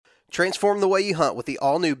Transform the way you hunt with the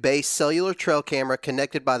all-new Base cellular trail camera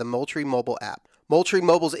connected by the Moultrie mobile app. Moultrie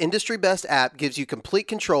Mobile's industry-best app gives you complete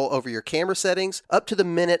control over your camera settings,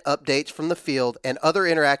 up-to-the-minute updates from the field, and other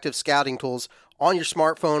interactive scouting tools on your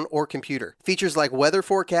smartphone or computer. Features like weather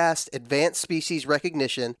forecast, advanced species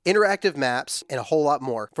recognition, interactive maps, and a whole lot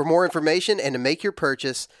more. For more information and to make your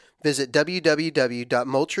purchase, visit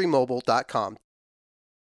www.moultriemobile.com.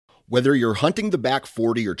 Whether you're hunting the back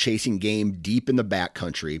 40 or chasing game deep in the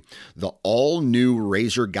backcountry, the all-new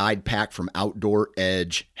Razor Guide Pack from Outdoor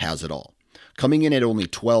Edge has it all. Coming in at only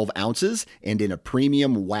 12 ounces and in a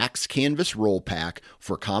premium wax canvas roll pack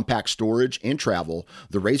for compact storage and travel,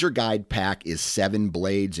 the Razor Guide Pack is 7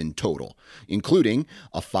 blades in total, including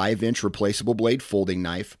a 5-inch replaceable blade folding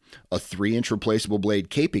knife, a 3-inch replaceable blade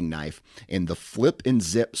caping knife, and the flip and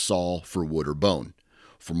zip saw for wood or bone.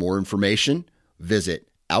 For more information, visit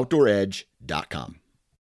OutdoorEdge.com.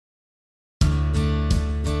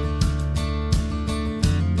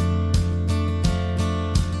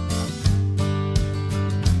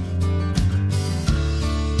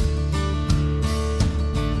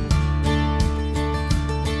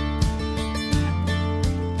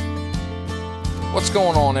 What's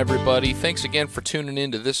going on, everybody? Thanks again for tuning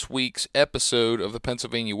in to this week's episode of the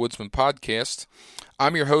Pennsylvania Woodsman Podcast.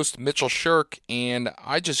 I'm your host, Mitchell Shirk, and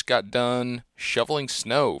I just got done shoveling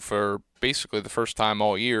snow for basically the first time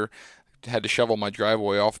all year. Had to shovel my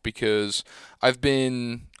driveway off because I've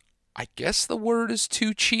been, I guess the word is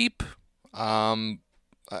too cheap.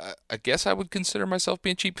 I guess I would consider myself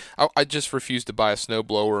being cheap. I just refuse to buy a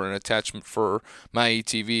snowblower and attachment for my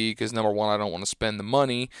ATV because, number one, I don't want to spend the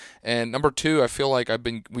money, and number two, I feel like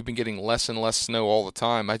we've been getting less and less snow all the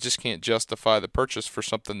time. I just can't justify the purchase for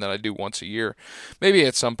something that I do once a year. Maybe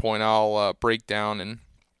at some point I'll break down and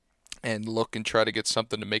look and try to get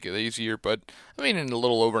something to make it easier, but I mean, in a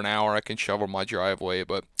little over an hour I can shovel my driveway.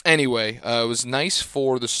 But anyway, it was nice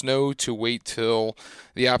for the snow to wait till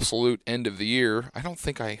the absolute end of the year. I don't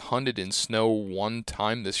think I hunted in snow one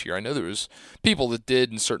time this year. I know there was people that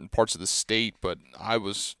did in certain parts of the state, but I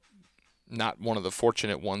was not one of the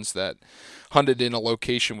fortunate ones that hunted in a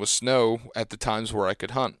location with snow at the times where I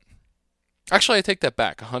could hunt. Actually, I take that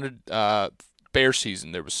back. I hunted bear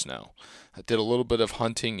season, there was snow. I did a little bit of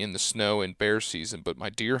hunting in the snow in bear season, but my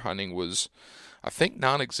deer hunting was, I think,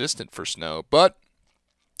 non-existent for snow. But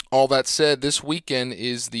all that said, this weekend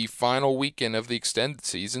is the final weekend of the extended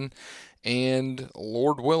season, and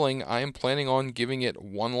Lord willing, I am planning on giving it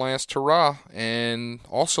one last hurrah, and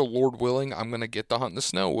also, Lord willing, I'm going to get to hunt in the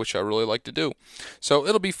snow, which I really like to do. So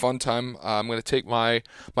it'll be fun time. I'm going to take my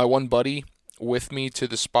one buddy with me to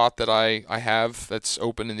the spot that I have that's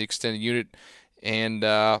open in the extended unit, and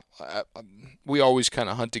we always kind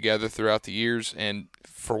of hunt together throughout the years, and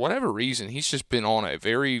for whatever reason, he's just been on a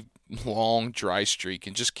very long dry streak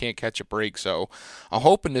and just can't catch a break, so I'm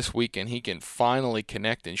hoping this weekend he can finally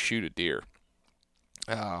connect and shoot a deer.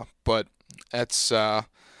 But that's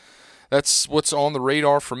what's on the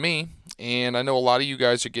radar for me, and I know a lot of you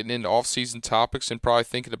guys are getting into off-season topics and probably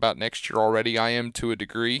thinking about next year already. I am to a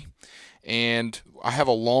degree. And I have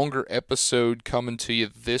a longer episode coming to you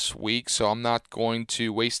this week, so I'm not going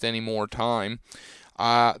to waste any more time.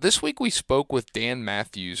 This week we spoke with Dan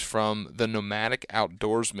Matthews from the Nomadic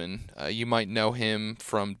Outdoorsman. You might know him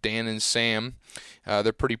from Dan and Sam.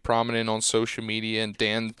 They're pretty prominent on social media, and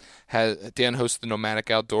Dan hosts the Nomadic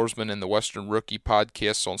Outdoorsman and the Western Rookie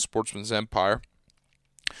podcasts on Sportsman's Empire.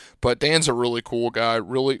 But Dan's a really cool guy,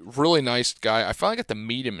 really, really nice guy. I finally got to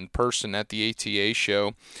meet him in person at the ATA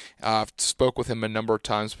show. I've spoke with him a number of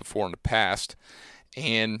times before in the past,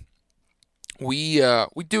 and we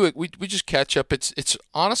do it. We just catch up. It's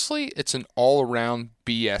honestly an all around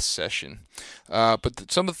BS session. But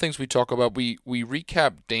some of the things we talk about, we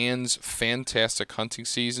recap Dan's fantastic hunting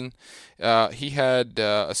season. He had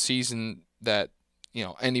a season that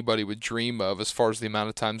anybody would dream of as far as the amount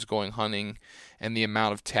of times going hunting and the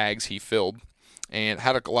amount of tags he filled, and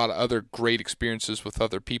had a lot of other great experiences with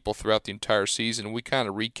other people throughout the entire season. We kind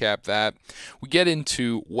of recap that. We get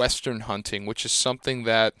into Western hunting, which is something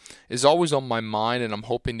that is always on my mind and I'm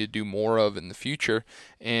hoping to do more of in the future,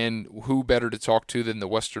 and who better to talk to than the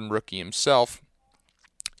Western Rookie himself.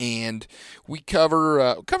 And we cover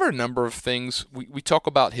a number of things. We talk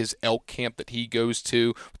about his elk camp that he goes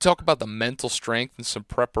to. We talk about the mental strength and some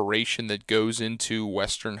preparation that goes into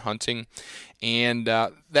Western hunting. And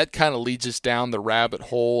that kind of leads us down the rabbit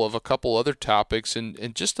hole of a couple other topics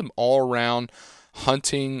and just an all-around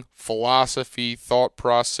hunting philosophy, thought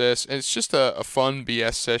process. And it's just a fun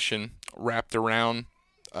BS session wrapped around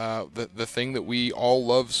the thing that we all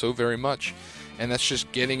love so very much. And that's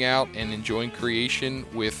just getting out and enjoying creation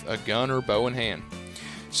with a gun or bow in hand.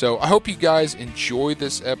 So I hope you guys enjoy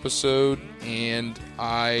this episode, and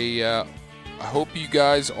I hope you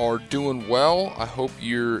guys are doing well. I hope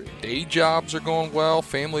your day jobs are going well,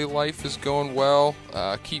 family life is going well.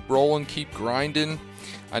 Keep rolling, keep grinding.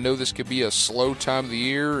 I know this could be a slow time of the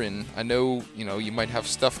year, and I know, you might have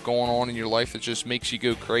stuff going on in your life that just makes you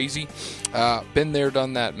go crazy. Been there,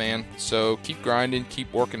 done that, man. So keep grinding,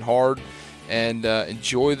 keep working hard, and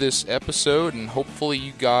enjoy this episode, and hopefully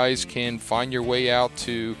you guys can find your way out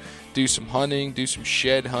to do some hunting, do some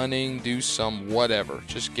shed hunting, do some whatever.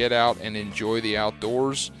 Just get out and enjoy the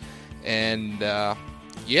outdoors, and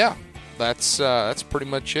that's pretty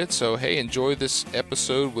much it. So, hey, enjoy this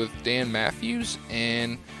episode with Dan Matthews,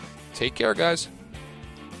 and take care, guys.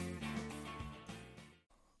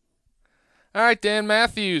 All right, Dan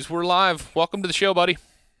Matthews, we're live. Welcome to the show, buddy.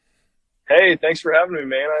 Hey, thanks for having me,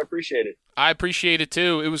 man. I appreciate it. I appreciate it,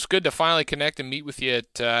 too. It was good to finally connect and meet with you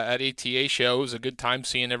at ATA show. It was a good time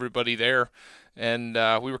seeing everybody there. And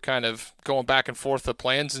we were kind of going back and forth the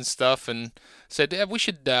plans and stuff, and said, "Yeah, we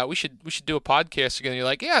should do a podcast together." And you're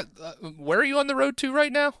like, "Yeah, where are you on the road to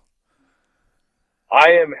right now?"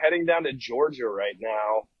 I am heading down to Georgia right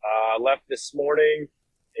now. I left this morning,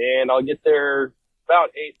 and I'll get there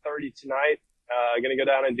about 8:30 tonight. I'm going to go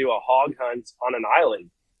down and do a hog hunt on an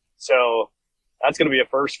island. So that's going to be a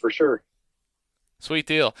first for sure. Sweet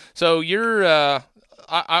deal. So you're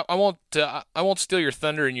I won't steal your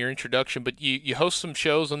thunder in your introduction, but you host some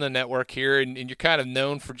shows on the network here, and you're kind of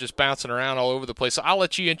known for just bouncing around all over the place. So I'll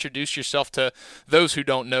let you introduce yourself to those who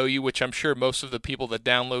don't know you, which I'm sure most of the people that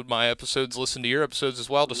download my episodes listen to your episodes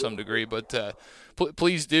as well to some degree. But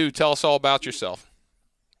please do tell us all about yourself.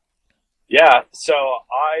 Yeah, so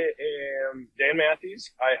I am Dan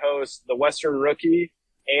Matthews. I host the Western Rookie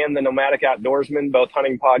and the Nomadic Outdoorsman, both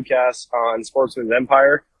hunting podcasts on Sportsman's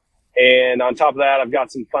Empire. And on top of that, I've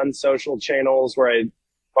got some fun social channels where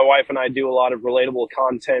my wife and I do a lot of relatable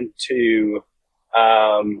content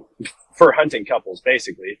for hunting couples,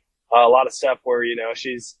 basically. A lot of stuff where,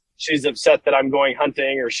 she's upset that I'm going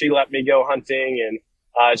hunting, or she let me go hunting. And,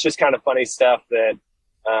 it's just kind of funny stuff that,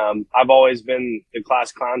 I've always been the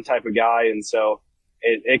class clown type of guy. And so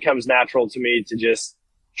it comes natural to me to just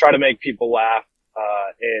try to make people laugh.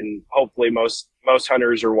 And hopefully most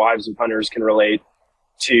hunters or wives of hunters can relate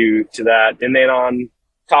to that. And then on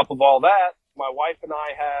top of all that, my wife and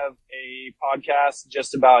I have a podcast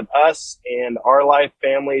just about us and our life,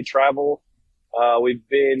 family, travel. We've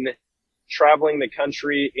been traveling the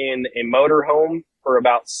country in a motorhome for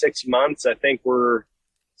about 6 months. I think we're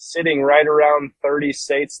sitting right around 30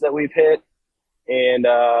 states that we've hit. And,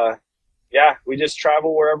 we just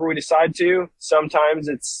travel wherever we decide to. Sometimes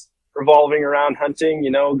it's revolving around hunting,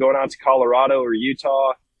 going out to Colorado or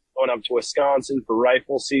Utah, going up to Wisconsin for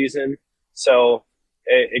rifle season. So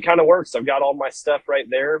it kind of works. I've got all my stuff right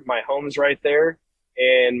there. My home's right there.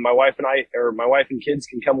 And my wife and kids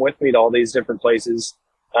can come with me to all these different places.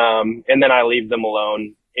 And then I leave them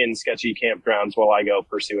alone in sketchy campgrounds while I go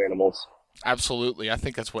pursue animals. Absolutely. I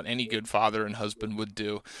think that's what any good father and husband would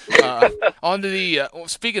do. On to the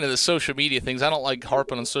speaking of the social media things, I don't like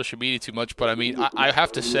harping on social media too much, but I mean, I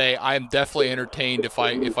have to say I am definitely entertained if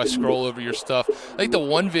I scroll over your stuff. I think the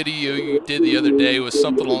one video you did the other day was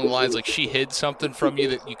something along the lines like she hid something from you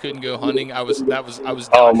that you couldn't go hunting. I was done.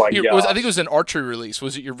 Oh my God. I think it was an archery release.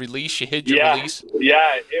 Was it your release? You hid your release?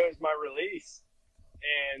 Yeah, it was my release.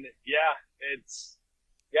 And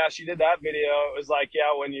she did that video. It was like,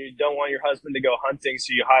 when you don't want your husband to go hunting,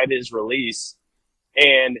 so you hide his release.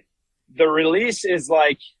 And the release is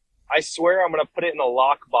like, I swear I'm going to put it in a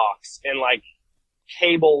lockbox and like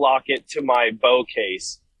cable lock it to my bow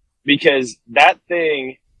case, because that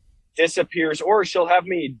thing disappears. Or she'll have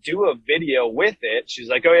me do a video with it. She's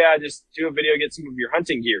like, oh yeah, just do a video, get some of your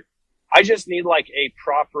hunting gear. I just need like a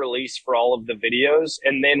prop release for all of the videos.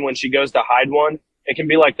 And then when she goes to hide one, it can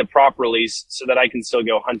be like the prop release so that I can still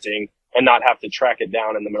go hunting and not have to track it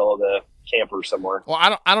down in the middle of the camper somewhere. Well,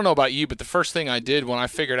 I don't know about you, but the first thing I did when I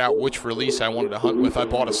figured out which release I wanted to hunt with, I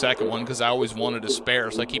bought a second one because I always wanted a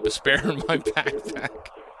spare, so I keep a spare in my backpack.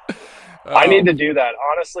 I need to do that.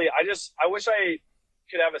 Honestly, I wish I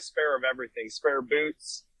could have a spare of everything. Spare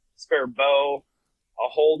boots, spare bow, a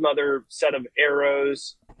whole nother set of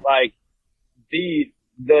arrows. Like the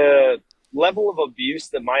level of abuse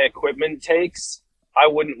that my equipment takes, I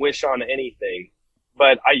wouldn't wish on anything,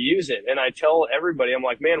 but I use it. And I tell everybody, I'm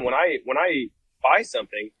like, man, when I buy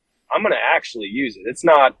something, I'm going to actually use it. It's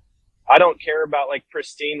not, I don't care about like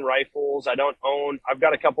pristine rifles. I've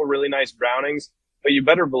got a couple really nice Brownings, but you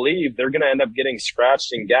better believe they're going to end up getting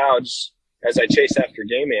scratched and gouged as I chase after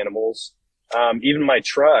game animals. Even my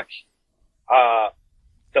truck,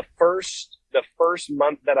 the first the first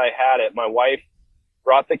month that I had it, my wife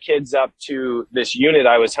brought the kids up to this unit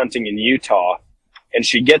I was hunting in Utah. And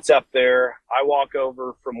she gets up there. I walk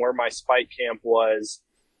over from where my spike camp was,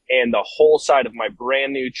 and the whole side of my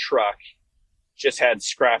brand new truck just had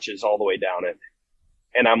scratches all the way down it.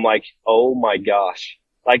 And I'm like, oh my gosh.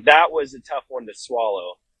 Like, that was a tough one to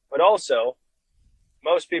swallow. But also,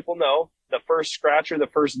 most people know the first scratch or the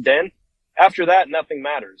first dent, after that, nothing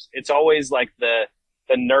matters. It's always like the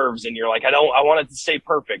nerves, and you're like, I want it to stay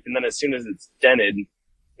perfect. And then as soon as it's dented,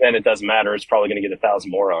 then it doesn't matter. It's probably going to get 1,000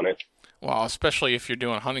 more on it. Well, especially if you're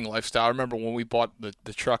doing hunting lifestyle. I remember when we bought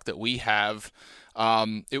the truck that we have,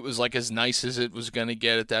 it was like as nice as it was going to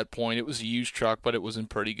get at that point. It was a used truck, but it was in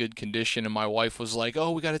pretty good condition. And my wife was like,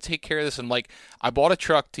 oh, we got to take care of this. And like, I bought a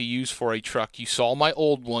truck to use for a truck. You saw my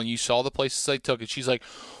old one. You saw the places I took it. She's like,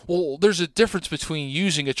 well, there's a difference between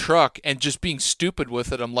using a truck and just being stupid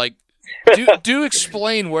with it. I'm like, do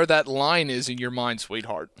explain where that line is in your mind,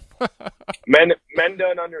 sweetheart. Men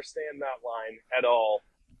don't understand that line at all.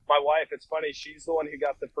 My wife, it's funny, she's the one who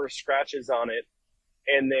got the first scratches on it.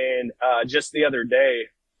 And then just the other day,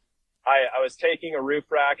 I was taking a roof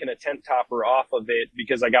rack and a tent topper off of it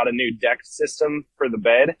because I got a new deck system for the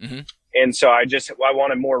bed. Mm-hmm. And so I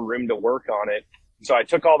wanted more room to work on it. So I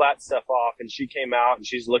took all that stuff off, and she came out and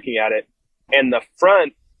she's looking at it. And the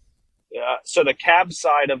front, so the cab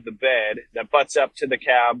side of the bed that butts up to the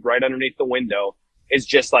cab right underneath the window is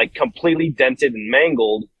just like completely dented and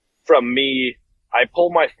mangled from me. I pull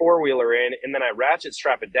my four-wheeler in, and then I ratchet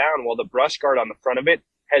strap it down while the brush guard on the front of it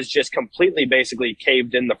has just completely basically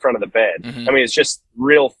caved in the front of the bed. Mm-hmm. I mean, it's just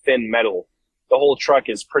real thin metal. The whole truck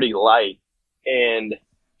is pretty light. And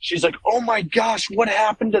she's like, oh my gosh, what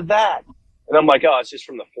happened to that? And I'm like, oh, it's just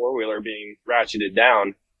from the four-wheeler being ratcheted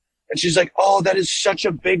down. And she's like, oh, that is such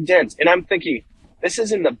a big dent. And I'm thinking, this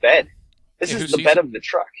isn't the bed. This is the bed of the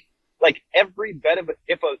truck. Like, every bed of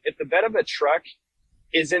if the bed of a truck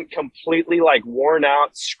isn't completely like worn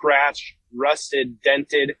out, scratched, rusted,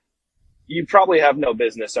 dented, you probably have no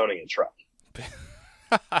business owning a truck.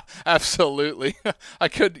 Absolutely.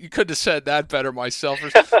 You could have said that better myself.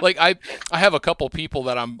 Like, I have a couple people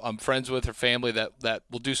that I'm friends with or family that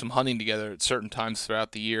will do some hunting together at certain times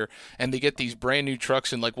throughout the year, and they get these brand new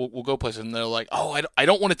trucks, and like we'll go places, and they're like, oh, I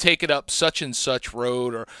don't want to take it up such and such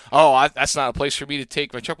road, or that's not a place for me to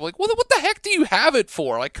take my truck. I'm like, well, what the heck do you have it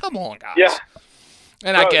for? Like, come on, guys. Yeah.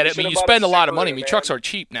 And I get it. I mean, you spend a lot of money. I mean, trucks are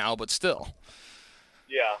cheap now, but still.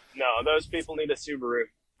 Yeah, no, those people need a Subaru.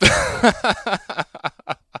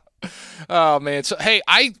 Oh man, so hey,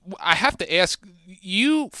 I have to ask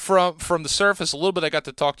you from the surface a little bit. I got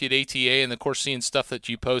to talk to you at ATA, and of course seeing stuff that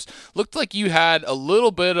you post, looked like you had a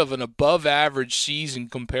little bit of an above average season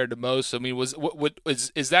compared to most. I mean,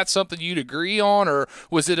 is that something you'd agree on, or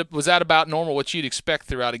was that about normal, what you'd expect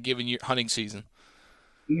throughout a given year hunting season?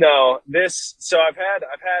 No, so I've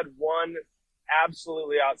had one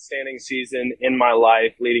absolutely outstanding season in my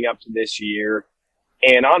life leading up to this year.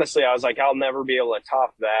 And honestly, I was like, I'll never be able to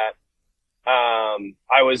top that.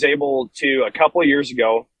 I was able to, a couple of years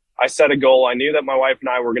ago, I set a goal. I knew that my wife and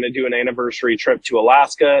I were going to do an anniversary trip to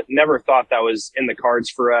Alaska. Never thought that was in the cards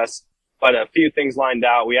for us, but a few things lined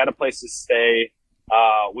out. We had a place to stay.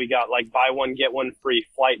 We got like buy one, get one free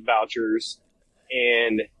flight vouchers.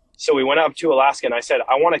 And so we went up to Alaska, and I said,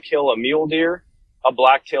 I want to kill a mule deer, a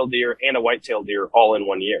black-tailed deer, and a white-tailed deer all in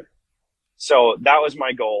 1 year. So that was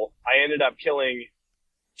my goal. I ended up killing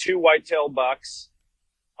 2 white-tailed bucks,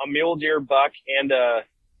 a mule deer buck, and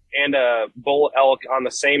a bull elk on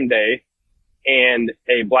the same day, and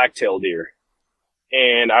a black-tailed deer.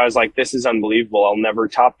 And I was like, this is unbelievable. I'll never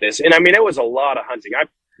top this. And I mean, it was a lot of hunting.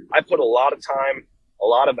 I put a lot of time, a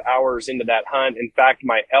lot of hours into that hunt. In fact,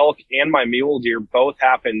 my elk and my mule deer both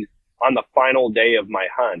happened on the final day of my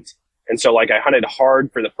hunt. And so like I hunted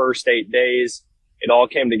hard for the first 8 days. It all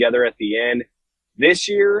came together at the end. This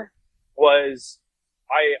year was,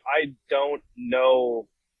 I don't know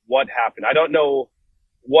what happened. I don't know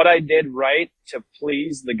what I did right to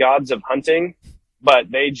please the gods of hunting, but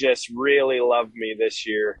they just really loved me this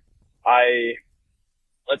year.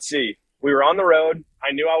 Let's see. We were on the road.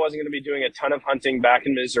 I knew I wasn't going to be doing a ton of hunting back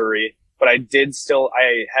in Missouri, but I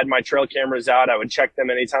had my trail cameras out. I would check them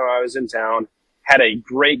anytime I was in town. Had a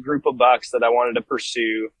great group of bucks that I wanted to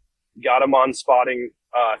pursue. Got them on spotting,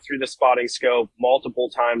 through the spotting scope multiple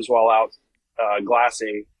times while out,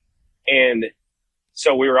 glassing. And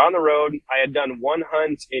so we were on the road. I had done one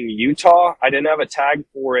hunt in Utah. I didn't have a tag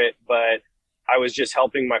for it, but I was just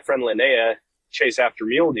helping my friend Linnea chase after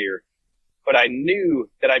mule deer. But I knew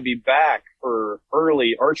that I'd be back for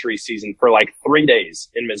early archery season for like 3 days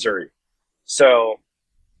in Missouri. So,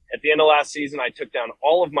 At the end of last season, I took down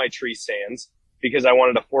all of my tree stands because I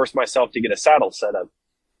wanted to force myself to get a saddle set up.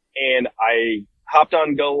 And I hopped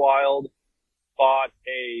on Go Wild, bought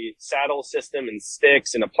a saddle system and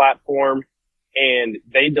sticks and a platform, and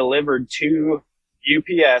they delivered to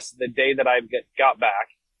UPS the day that I got back.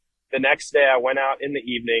 The next day I went out in the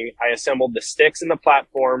evening. I assembled the sticks and the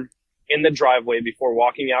platform in the driveway before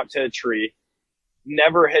walking out to a tree.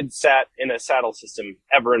 Never had sat in a saddle system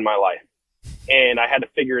ever in my life. And I had to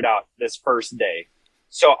figure it out this first day.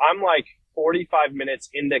 So I'm like 45 minutes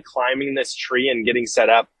into climbing this tree and getting set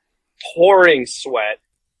up, pouring sweat.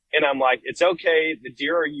 And I'm like, it's okay. The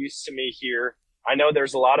deer are used to me here. I know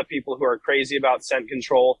there's a lot of people who are crazy about scent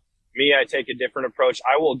control. Me, I take a different approach.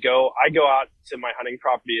 I go out to my hunting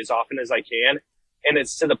property as often as I can. And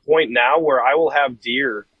it's to the point now where I will have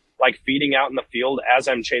deer like feeding out in the field as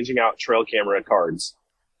I'm changing out trail camera cards.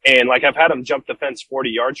 And like I've had them jump the fence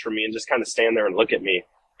 40 yards from me and just kind of stand there and look at me.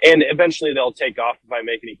 And eventually they'll take off if I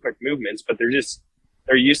make any quick movements, but they're used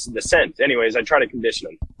to the scent. Anyways, I try to condition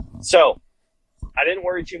them. So I didn't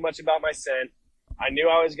worry too much about my scent. I knew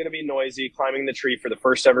I was going to be noisy climbing the tree for the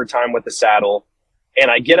first ever time with the saddle. And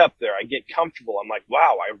I get up there, I get comfortable. I'm like,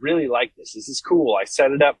 wow, I really like this. This is cool. I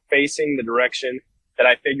set it up facing the direction that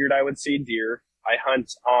I figured I would see deer. I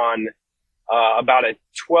hunt on about a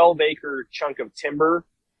 12-acre chunk of timber,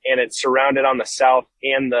 and it's surrounded on the south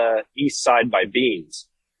and the east side by beans.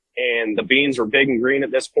 And the beans were big and green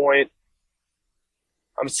at this point.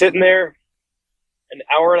 I'm sitting there, an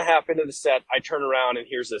hour and a half into the set, I turn around and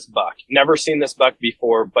here's this buck. Never seen this buck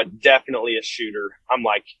before, but definitely a shooter. I'm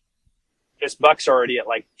like, this buck's already at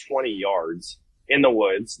like 20 yards in the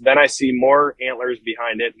woods. Then I see more antlers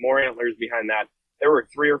behind it, more antlers behind that. There were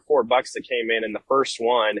 3 or 4 bucks that came in, and the first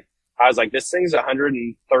one, I was like, this thing's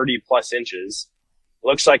 130 plus inches.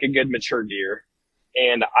 Looks like a good mature deer,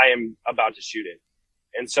 and I am about to shoot it.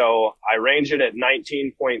 And so I range it at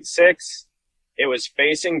 19.6. It was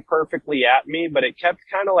facing perfectly at me, but it kept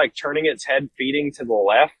kind of like turning its head, feeding to the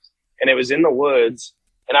left, and it was in the woods.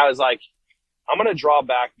 And I was like, I'm going to draw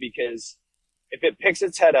back because if it picks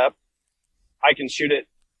its head up, I can shoot it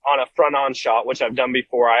on a front on shot, which I've done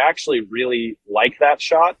before. I actually really like that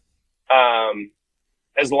shot.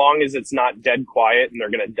 As long as it's not dead quiet and they're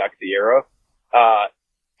going to duck the arrow.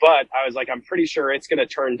 But I was like, I'm pretty sure it's going to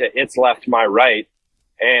turn to its left, my right.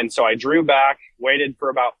 And so I drew back, waited for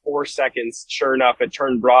about 4 seconds. Sure enough, it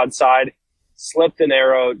turned broadside, slipped an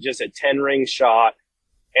arrow, just a 10-ring shot,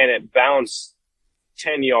 and it bounced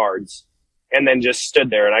 10 yards and then just stood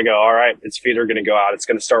there. And I go, all right, its feet are going to go out. It's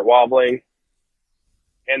going to start wobbling.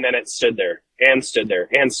 And then it stood there and stood there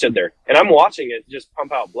and stood there. And I'm watching it just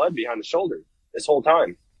pump out blood behind the shoulder this whole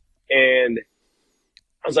time. And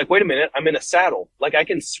I was like, wait a minute, I'm in a saddle. Like I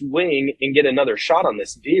can swing and get another shot on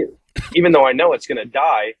this deer. Even though I know it's going to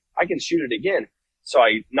die, I can shoot it again. So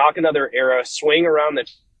I knock another arrow, swing around the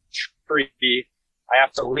tree. I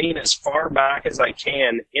have to lean as far back as I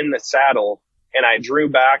can in the saddle. And I drew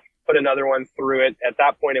back, put another one through it. At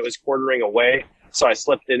that point, it was quartering away. So I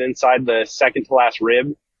slipped it inside the second to last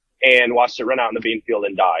rib and watched it run out in the bean field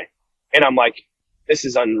and die. And I'm like, this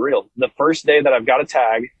is unreal. The first day that I've got a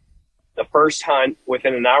tag, the first hunt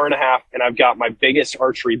within an hour and a half, and I've got my biggest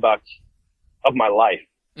archery buck of my life.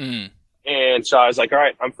 Mm. And so I was like, all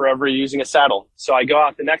right, I'm forever using a saddle. So I go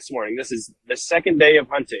out the next morning. This is the second day of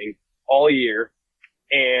hunting all year.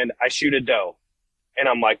 And I shoot a doe. And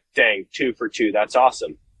I'm like, dang, 2 for 2. That's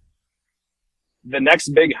awesome. The next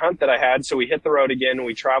big hunt that I had, so we hit the road again,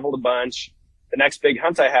 we traveled a bunch. The next big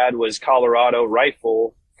hunt I had was Colorado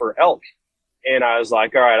rifle for elk. And I was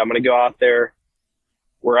like, all right, I'm going to go out there.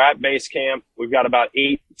 We're at base camp. We've got about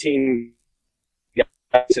 18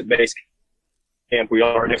 guys at base camp. We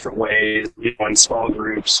all are different ways, in small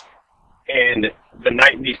groups. And the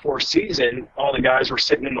night before season, all the guys were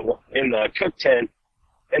sitting in the cook tent,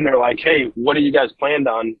 and they're like, hey, what do you guys planned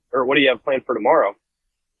on, or what do you have planned for tomorrow?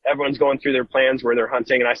 Everyone's going through their plans where they're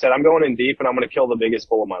hunting. And I said, I'm going in deep and I'm going to kill the biggest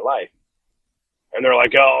bull of my life. And they're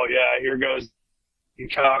like, oh yeah, here goes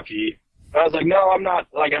cocky. And I was like, no, I'm not.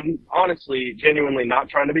 Like, I'm honestly, genuinely not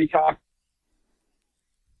trying to be cocky.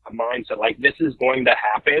 A mindset, like this is going to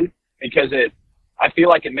happen because I feel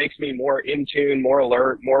like it makes me more in tune, more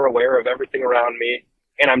alert, more aware of everything around me.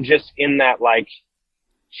 And I'm just in that like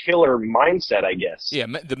killer mindset, I guess. Yeah.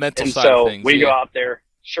 The mental and side so of things. We go out there,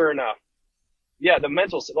 sure enough. Yeah, the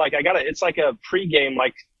mental, like it's like a pregame,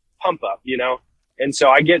 like pump up, you know? And so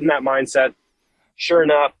I get in that mindset. Sure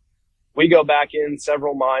enough, we go back in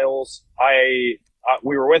several miles.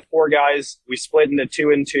 We were with 4 guys. We split into 2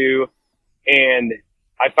 and 2, and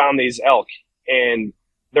I found these elk. And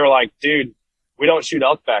they're like, dude, we don't shoot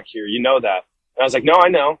elk back here. You know that. And I was like, no, I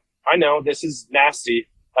know. I know this is nasty.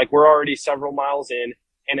 Like, we're already several miles in,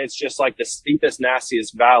 and it's just like the steepest,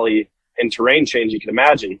 nastiest valley and terrain change you can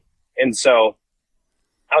imagine. And so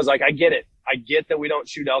I was like, I get it. I get that we don't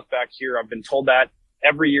shoot elk back here. I've been told that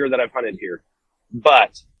every year that I've hunted here.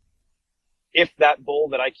 But if that bull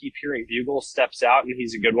that I keep hearing bugle steps out and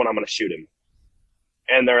he's a good one, I'm going to shoot him.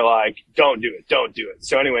 And they're like, don't do it. Don't do it.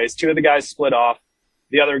 So anyways, 2 of the guys split off.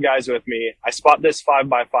 The other guy's with me. I spot this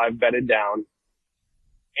 5x5 bedded down.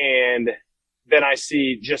 And then I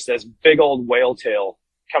see just this big old whale tail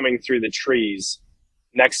coming through the trees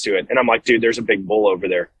next to it. And I'm like, dude, there's a big bull over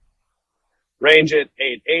there. Range it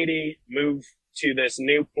 880, move to this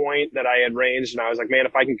new point that I had ranged. And I was like, man,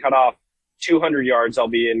 if I can cut off 200 yards, I'll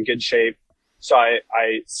be in good shape. So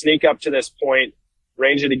I sneak up to this point,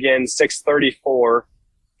 range it again, 634,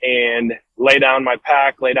 and lay down my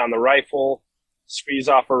pack, lay down the rifle, squeeze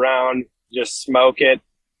off a round, just smoke it.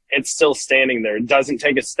 It's still standing there. It doesn't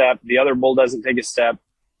take a step. The other bull doesn't take a step.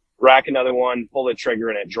 Rack another one, pull the trigger,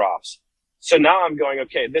 and it drops. So now I'm going,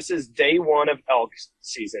 okay, this is day 1 of elk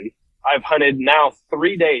season. I've hunted now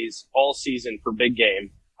 3 days all season for big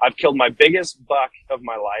game. I've killed my biggest buck of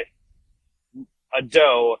my life, a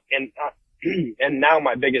doe, and now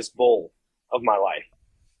my biggest bull of my life.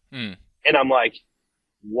 And I'm like,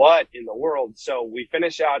 what in the world? So we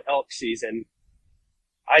finish out elk season.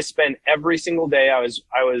 I spent every single day. I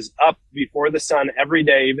was up before the sun every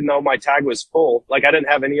day, even though my tag was full. Like, I didn't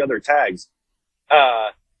have any other tags.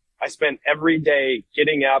 I spent every day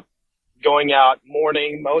getting up, going out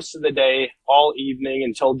morning, most of the day, all evening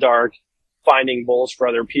until dark, finding bulls for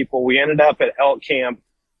other people. We ended up at elk camp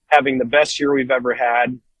having the best year we've ever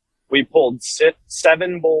had. We pulled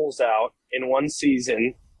 7 bulls out in one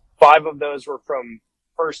season. 5 of those were from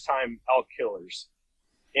first time elk killers.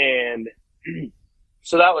 And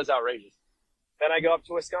so that was outrageous. Then I go up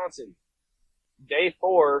to Wisconsin, day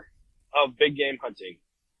 4 of big game hunting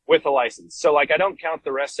with a license. So like, I don't count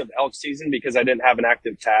the rest of elk season because I didn't have an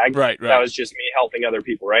active tag. Right. That was just me helping other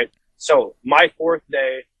people. Right. So my 4th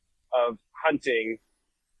day of hunting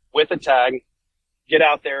with a tag, get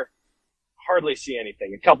out there, hardly see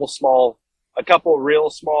anything. A couple real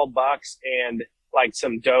small bucks and like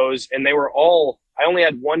some does. And they were I only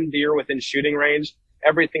had 1 deer within shooting range.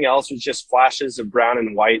 Everything else was just flashes of brown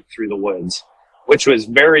and white through the woods, which was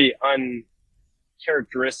very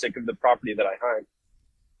uncharacteristic of the property that I hunt.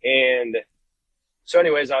 And so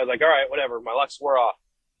anyways, I was like, all right, whatever. My luck wore off.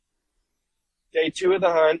 Day 2 of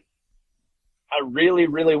the hunt, I really,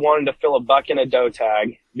 really wanted to fill a buck in a doe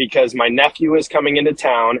tag because my nephew is coming into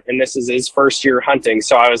town and this is his first year hunting.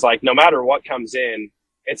 So I was like, no matter what comes in,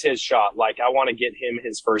 it's his shot. Like, I want to get him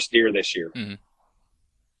his first deer this year. Mm-hmm.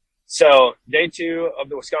 So day 2 of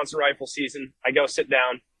the Wisconsin rifle season, I go sit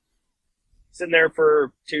down, sitting there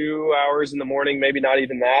for 2 hours in the morning, maybe not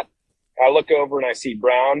even that. I look over and I see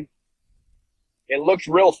brown. It looked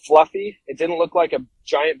real fluffy. It didn't look like a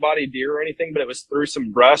giant body deer or anything, but it was through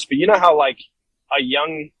some brush. But you know how like a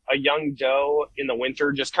young doe in the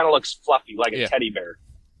winter just kind of looks fluffy, like a teddy bear.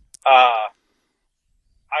 I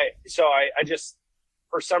just,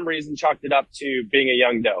 for some reason, chalked it up to being a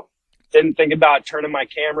young doe. Didn't think about turning my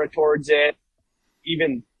camera towards it,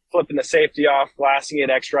 even flipping the safety off, glassing it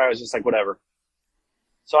extra. I was just like, whatever.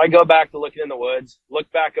 So I go back to looking in the woods,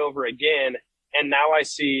 look back over again, and now I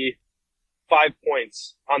see 5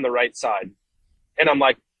 points on the right side. And I'm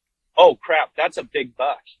like, oh crap, that's a big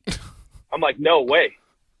buck. I'm like, no way.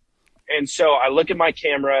 And so I look at my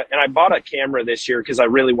camera, and I bought a camera this year because I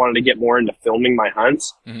really wanted to get more into filming my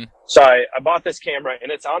hunts. Mm-hmm. So I bought this camera,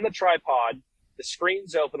 and it's on the tripod. The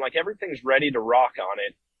screen's open, like everything's ready to rock on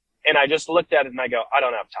it. And I just looked at it and I go, I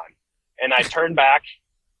don't have time. And I turn back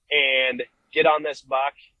and get on this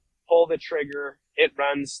buck, pull the trigger. It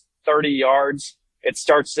runs 30 yards. It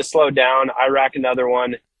starts to slow down. I rack another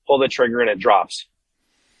one, pull the trigger, and it drops.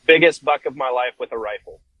 Biggest buck of my life with a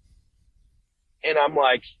rifle. And I'm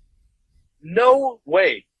like, no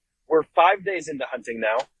way. We're 5 days into hunting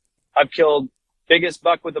now. I've killed biggest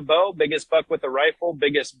buck with a bow, biggest buck with a rifle,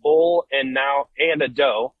 biggest bull, and a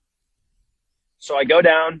doe. So I go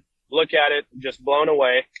down, look at it, just blown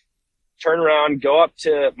away, turn around, go up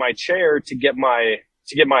to my chair to get my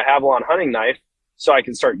Havalon hunting knife so I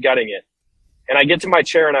can start gutting it. And I get to my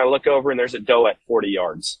chair and I look over and there's a doe at 40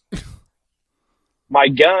 yards. My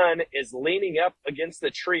gun is leaning up against the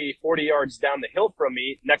tree 40 yards down the hill from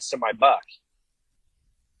me next to my buck.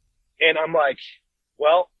 And I'm like,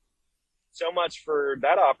 well, so much for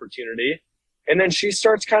that opportunity. And then she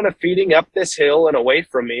starts kind of feeding up this hill and away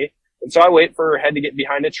from me. And so I wait for her head to get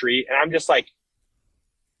behind a tree, and I'm just like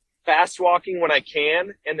fast walking when I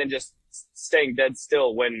can, and then just staying dead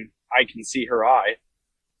still when I can see her eye.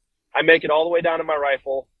 I make it all the way down to my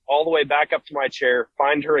rifle, all the way back up to my chair,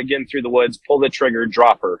 find her again through the woods, pull the trigger,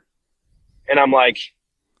 drop her. And I'm like,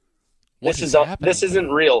 this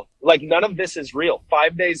isn't real. Like, none of this is real.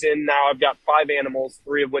 5 days in now, I've got 5 animals,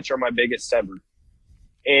 3 of which are my biggest ever.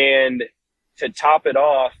 And to top it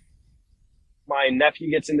off, my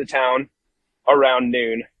nephew gets into town around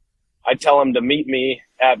noon. I tell him to meet me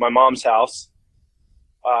at my mom's house.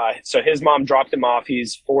 So his mom dropped him off.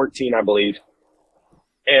 He's 14, I believe.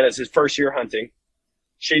 And it's his first year hunting.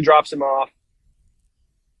 She drops him off.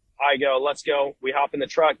 I go, let's go. We hop in the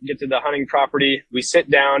truck, get to the hunting property. We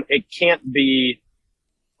sit down. It can't be,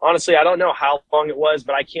 honestly, I don't know how long it was,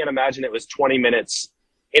 but I can't imagine it was 20 minutes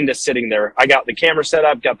into sitting there. I got the camera set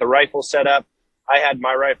up, got the rifle set up. I had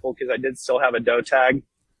my rifle because I did still have a doe tag.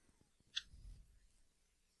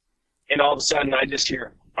 And all of a sudden I just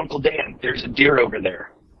hear, Uncle Dan, there's a deer over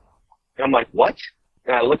there. And I'm like, what?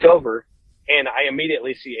 And I look over and I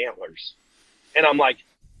immediately see antlers. And I'm like,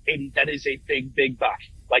 Aiden, that is a big, big buck.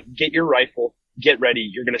 Like, get your rifle, get ready.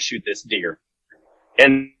 You're going to shoot this deer.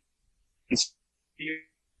 And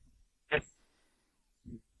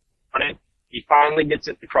he finally gets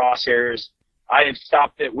at the crosshairs. I have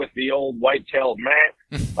stopped it with the old whitetail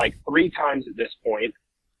like 3 times at this point.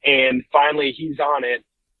 And finally he's on it.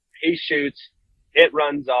 He shoots. It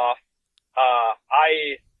runs off.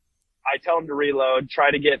 I tell him to reload,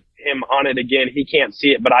 try to get him on it again. He can't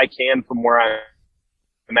see it, but I can from where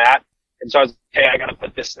I'm at. And so I was like, hey, I got to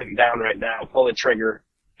put this thing down right now. Pull the trigger.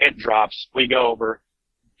 It drops. We go over.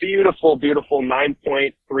 Beautiful, beautiful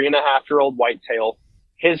 9-point, 3.5-year-old whitetail.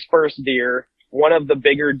 His first deer, one of the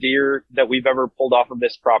bigger deer that we've ever pulled off of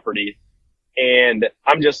this property. And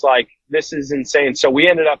I'm just like, this is insane. So we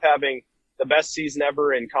ended up having the best season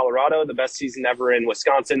ever in Colorado, the best season ever in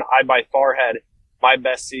Wisconsin. I by far had my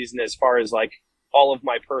best season as far as like all of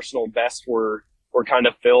my personal bests were kind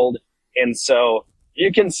of filled. And so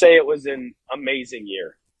you can say it was an amazing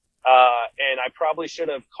year. And I probably should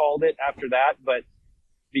have called it after that, but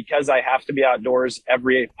because I have to be outdoors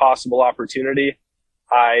every possible opportunity,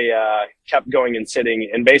 I kept going and sitting.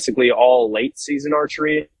 And basically all late season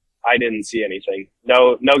archery, I didn't see anything.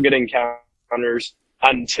 No good encounters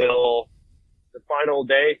until the final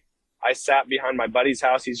day. I sat behind my buddy's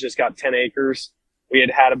house. He's just got 10 acres. We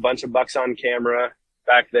had a bunch of bucks on camera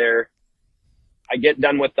back there. I get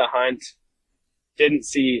done with the hunt.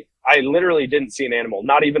 I literally didn't see an animal,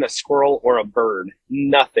 not even a squirrel or a bird,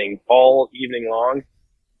 nothing all evening long.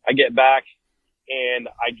 I get back and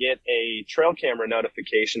I get a trail camera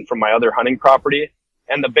notification from my other hunting property.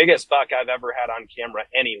 And the biggest buck I've ever had on camera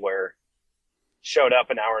anywhere showed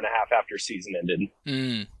up an hour and a half after season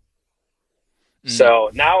ended.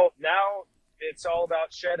 So now it's all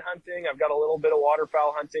about shed hunting. I've got a little bit of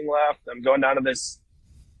waterfowl hunting left. I'm going down to this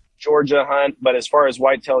Georgia hunt, but as far as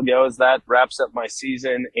whitetail goes, that wraps up my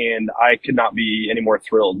season, and I could not be any more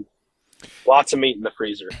thrilled. Lots of meat in the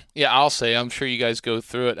freezer. Yeah, I'll say, I'm sure you guys go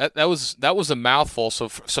through it. That was a mouthful. So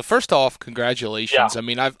first off, congratulations. Yeah. I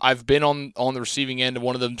mean, I've been on the receiving end of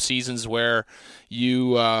one of them seasons where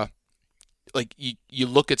you you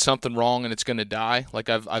look at something wrong and it's going to die. Like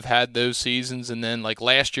I've had those seasons, and then like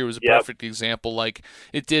last year was a perfect example. Like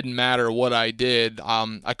it didn't matter what I did.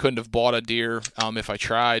 I couldn't have bought a deer if I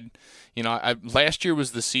tried. You know, last year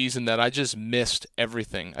was the season that I just missed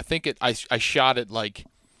everything. I think I shot it like,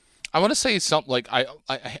 I want to say something like,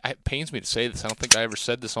 it pains me to say this. I don't think I ever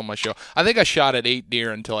said this on my show. I think I shot at 8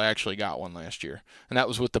 deer until I actually got one last year. And that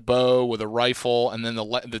was with the bow, with a rifle. And then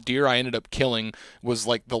the deer I ended up killing was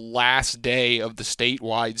like the last day of the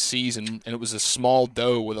statewide season. And it was a small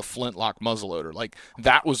doe with a flintlock muzzleloader. Like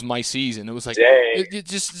that was my season. It was like, it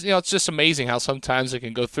just, it's just amazing how sometimes it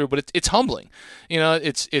can go through, but it's humbling.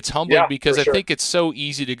 It's humbling because I think it's so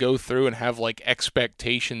easy to go through and have like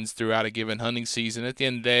expectations throughout a given hunting season. At the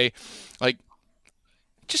end of the day, like,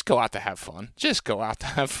 just go out to have fun. Just go out to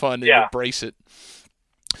have fun and embrace it.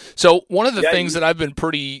 So one of the things that I've been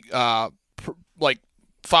pretty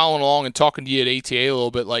following along and talking to you at ATA a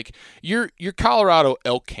little bit, like your Colorado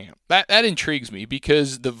elk camp, that intrigues me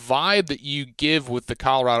because the vibe that you give with the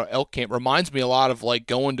Colorado elk camp reminds me a lot of like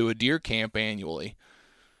going to a deer camp annually.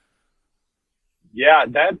 Yeah,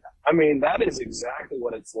 that is exactly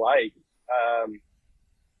what it's like.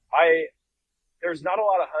 There's not a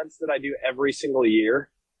lot of hunts that I do every single year,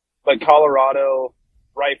 but Colorado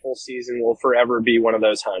rifle season will forever be one of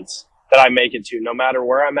those hunts that I make it to, no matter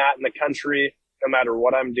where I'm at in the country, no matter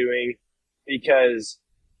what I'm doing, because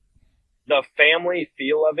the family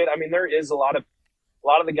feel of it. I mean, there is a lot of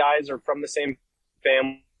the guys are from the same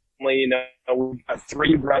family. You know, we've got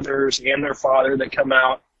 3 brothers and their father that come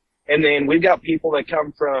out, and then we've got people that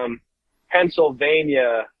come from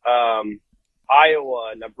Pennsylvania,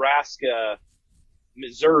 Iowa, Nebraska,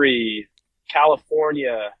 Missouri,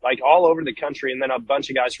 California, like all over the country, and then a bunch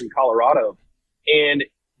of guys from Colorado. And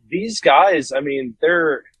these guys, I mean,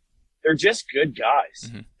 they're just good guys.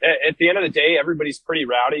 Mm-hmm. At the end of the day, everybody's pretty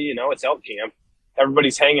rowdy. You know, it's elk camp.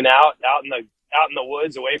 Everybody's hanging out in the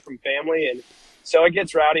woods, away from family, and so it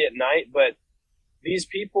gets rowdy at night. But these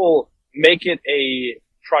people make it a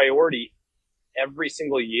priority every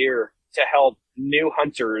single year to help new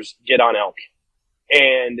hunters get on elk,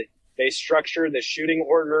 and they structure the shooting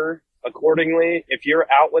order accordingly. If you're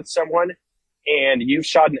out with someone and you've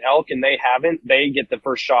shot an elk and they haven't, they get the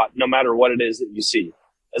first shot, no matter what it is that you see.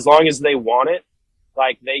 As long as they want it,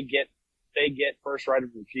 like they get first right of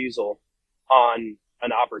refusal on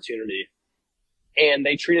an opportunity. And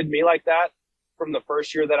they treated me like that from the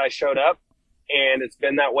first year that I showed up. And it's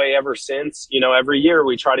been that way ever since. You know, every year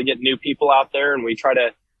we try to get new people out there and we try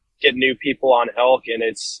to get new people on elk, and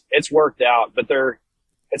it's worked out. But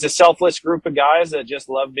it's a selfless group of guys that just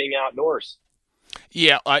love being outdoors.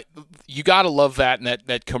 Yeah, you got to love that and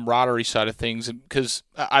that camaraderie side of things, because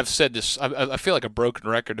I've said this, I feel like a broken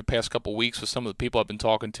record the past couple of weeks with some of the people I've been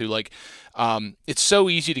talking to. Like, it's so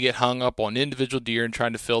easy to get hung up on individual deer and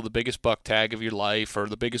trying to fill the biggest buck tag of your life or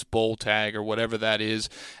the biggest bull tag or whatever that is.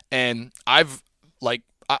 And I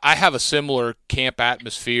have a similar camp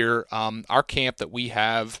atmosphere. Our camp that we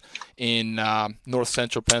have in north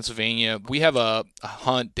central Pennsylvania, we have a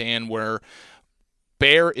hunt, Dan, where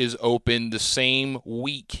bear is open the same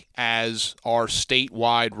week as our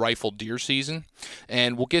statewide rifle deer season,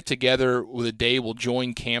 and we'll get together with a day. We'll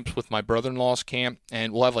join camps with my brother-in-law's camp,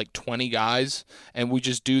 and we'll have like 20 guys, and we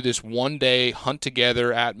just do this one day hunt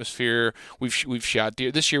together atmosphere. We've shot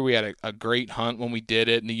deer. This year we had a great hunt when we did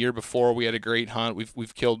it, and the year before we had a great hunt.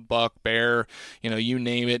 We've killed buck, bear, you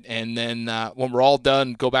name it. And then when we're all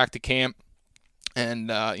done, go back to camp and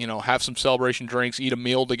have some celebration drinks, eat a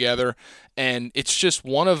meal together. And it's just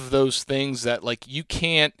one of those things that, like, you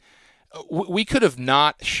can't we could have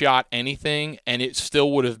not shot anything and it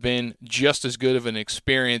still would have been just as good of an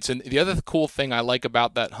experience. And the other cool thing I like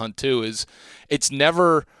about that hunt too is it's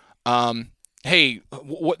never hey,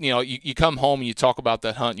 you come home and you talk about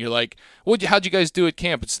that hunt and you're like, how'd you guys do at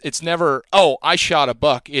camp? It's never, oh, I shot a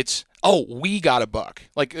buck. It's, oh, we got a buck.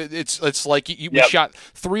 Like it's like we shot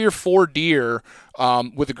 3 or 4 deer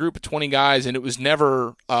with a group of 20 guys, and it was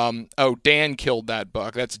never, oh, Dan killed that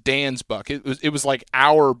buck. That's Dan's buck. It was like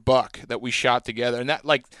our buck that we shot together, and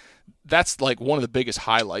that's like one of the biggest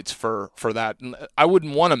highlights for that. And I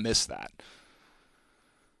wouldn't want to miss that.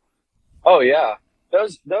 Oh yeah,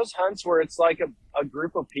 those hunts where it's like a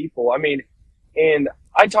group of people. I mean, and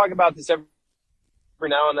I talk about this every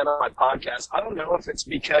now and then on my podcast. I don't know if it's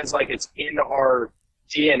because like it's in our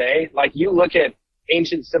DNA. Like you look at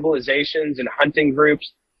ancient civilizations and hunting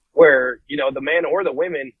groups where, the men or the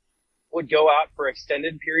women would go out for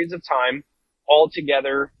extended periods of time all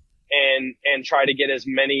together and try to get as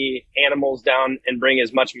many animals down and bring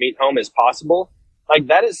as much meat home as possible. Like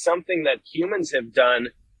that is something that humans have done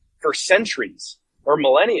for centuries or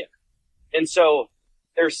millennia. And so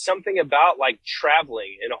there's something about like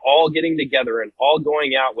traveling and all getting together and all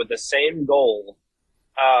going out with the same goal,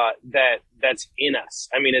 that's in us.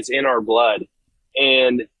 I mean, it's in our blood.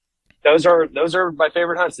 And those are my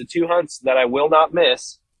favorite hunts. The 2 hunts that I will not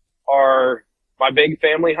miss are my big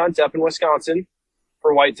family hunt up in Wisconsin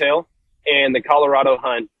for whitetail and the Colorado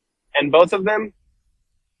hunt. And both of them,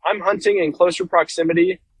 I'm hunting in closer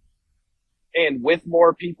proximity and with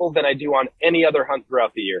more people than I do on any other hunt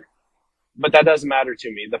throughout the year. But that doesn't matter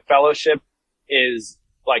to me. The fellowship is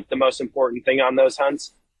like the most important thing on those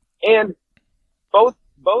hunts. And both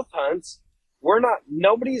hunts,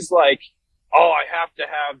 nobody's like, oh, I have to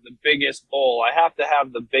have the biggest bull. I have to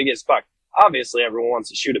have the biggest buck. Obviously, everyone wants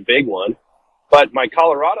to shoot a big one. But my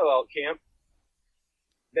Colorado elk camp,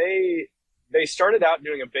 they started out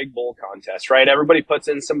doing a big bull contest, right? Everybody puts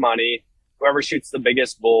in some money. Whoever shoots the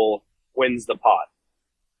biggest bull wins the pot.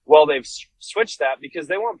 Well, they've switched that because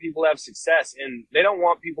they want people to have success, and they don't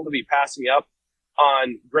want people to be passing up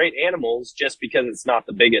on great animals just because it's not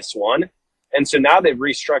the biggest one. And so now they've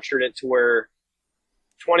restructured it to where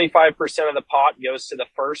 25% of the pot goes to the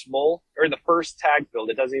first bull or the first tag field.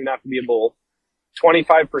 It doesn't even have to be a bull.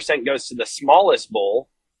 25% goes to the smallest bull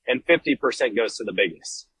and 50% goes to the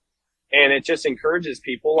biggest. And it just encourages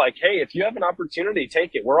people like, hey, if you have an opportunity,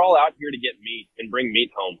 take it. It's out here to get meat and bring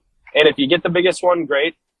meat home. And if you get the biggest one,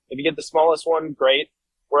 great. If you get the smallest one, great.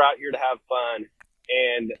 We're out here to have fun.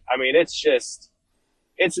 And I mean,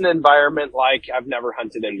 it's an environment like I've never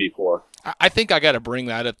hunted in before. I think I got to bring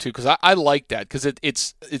that up too because I like that because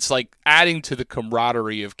it's like adding to the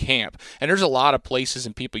camaraderie of camp. And there's a lot of places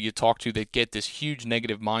and people you talk to that get this huge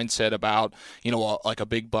negative mindset about like a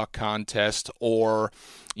big buck contest or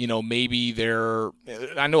maybe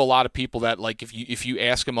I know a lot of people that like if you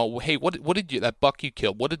ask them, oh hey, what did that buck you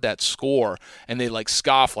killed, what did that score, and they like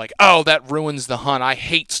scoff like, oh, that ruins the hunt, I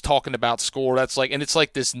hate talking about score, that's like, and it's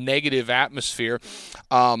like this negative atmosphere.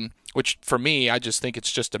 Which for me, I just think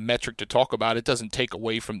it's just a metric to talk about. It doesn't take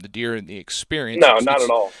away from the deer and the experience. No, not at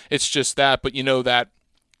all. It's just that, but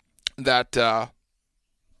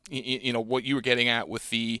what you were getting at with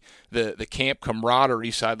the camp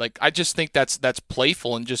camaraderie side, like I just think that's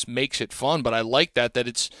playful and just makes it fun. But I like that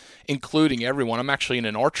it's including everyone. I'm actually in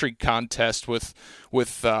an archery contest with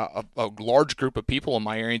a large group of people in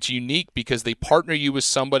my area. It's unique because they partner you with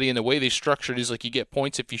somebody, and the way they structure it is like you get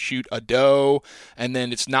points if you shoot a doe, and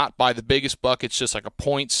then it's not by the biggest buck. It's just like a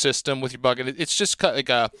point system with your buck, and it's just like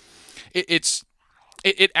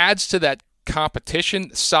it adds to that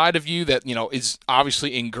competition side of you that is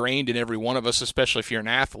obviously ingrained in every one of us, especially if you're an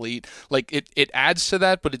athlete. Like it adds to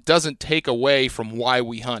that, but it doesn't take away from why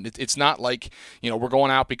we hunt. It's not like we're going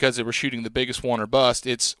out because we're shooting the biggest one or bust.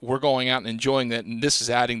 It's we're going out and enjoying that, and this is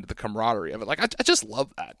adding to the camaraderie of it. Like I just love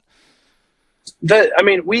that.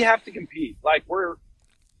 We have to compete. Like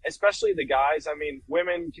especially the guys.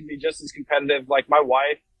 Women can be just as competitive. Like my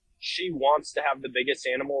wife, she wants to have the biggest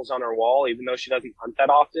animals on her wall, even though she doesn't hunt that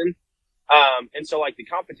often. And so like the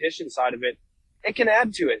competition side of it, it can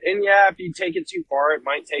add to it. And yeah, if you take it too far, it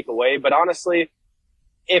might take away. But honestly,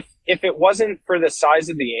 if it wasn't for the size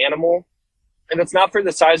of the animal, and it's not for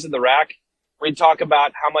the size of the rack, we'd talk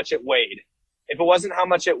about how much it weighed. If it wasn't how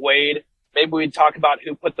much it weighed, maybe we'd talk about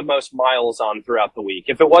who put the most miles on throughout the week.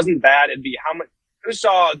 If it wasn't that, it'd be who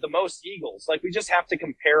saw the most eagles. Like we just have to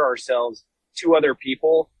compare ourselves to other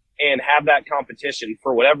people and have that competition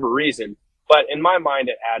for whatever reason. But in my mind,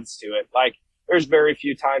 it adds to it. Like there's very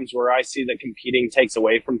few times where I see that competing takes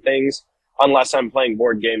away from things, unless I'm playing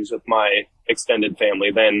board games with my extended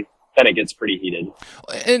family. Then it gets pretty heated.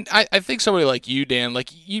 And I think somebody like you, Dan, like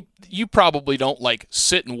you probably don't like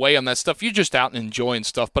sit and weigh on that stuff. You're just out and enjoying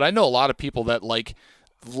stuff. But I know a lot of people that like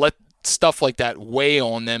let stuff like that weigh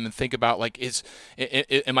on them and think about like,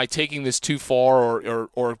 am I taking this too far,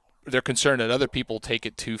 or they're concerned that other people take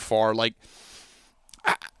it too far. Like,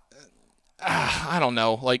 I don't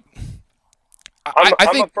know. Like,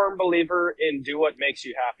 I'm a firm believer in do what makes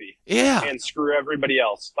you happy. Yeah. And screw everybody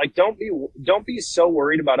else. Like, don't be so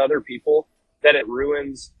worried about other people that it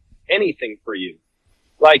ruins anything for you.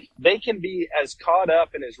 Like, they can be as caught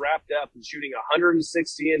up and as wrapped up in shooting a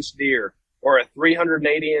 160-inch deer or a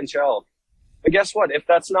 380-inch elk. But guess what? If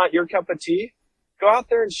that's not your cup of tea, go out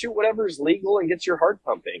there and shoot whatever's legal and get your heart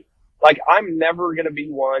pumping. Like, I'm never going to be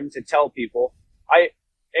one to tell people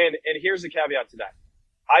and here's the caveat to that.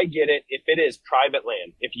 I get it if it is private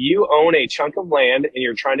land. If you own a chunk of land and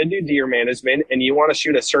you're trying to do deer management and you want to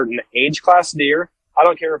shoot a certain age class deer, I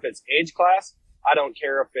don't care if it's age class. I don't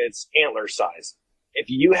care if it's antler size. If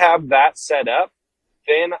you have that set up,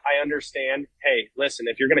 then I understand, hey, listen,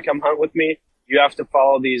 if you're going to come hunt with me, you have to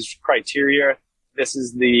follow these criteria. This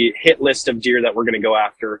is the hit list of deer that we're going to go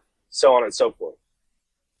after, so on and so forth.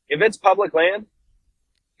 If it's public land,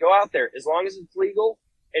 go out there. As long as it's legal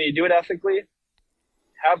and you do it ethically,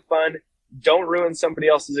 have fun. Don't ruin somebody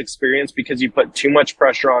else's experience because you put too much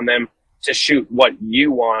pressure on them to shoot what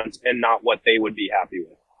you want and not what they would be happy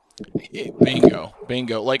with.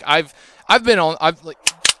 Bingo. Like I've like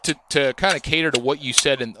to kind of cater to what you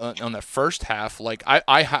said on the first half. Like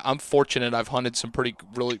I'm fortunate. I've hunted some pretty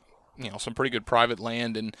good private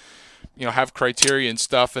land and have criteria and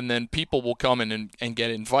stuff. And then people will come in and get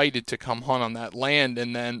invited to come hunt on that land,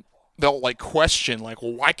 and then they'll like question like,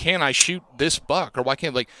 well, why can't I shoot this buck, or why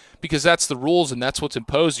can't, like, because that's the rules and that's what's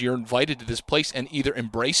imposed. You're invited to this place and either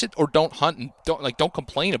embrace it or don't hunt and don't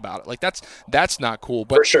complain about it. Like that's not cool.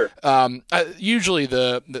 But for sure. Usually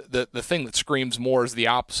the thing that screams more is the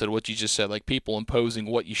opposite of what you just said. Like people imposing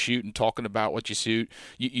what you shoot and talking about what you shoot.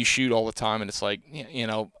 You shoot all the time, and it's like,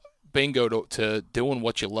 bingo to doing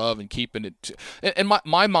what you love and keeping it. And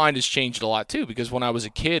my mind has changed a lot too, because when I was a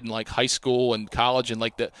kid in like high school and college, and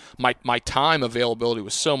like my time availability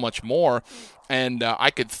was so much more, and I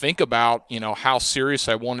could think about how serious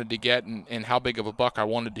I wanted to get and how big of a buck I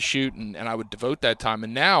wanted to shoot, and I would devote that time.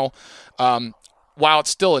 And now while it's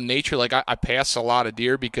still in nature, like I pass a lot of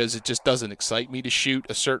deer because it just doesn't excite me to shoot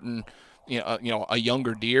a certain a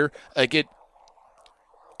younger deer. Like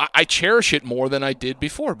I cherish it more than I did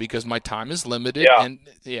before because my time is limited. Yeah. And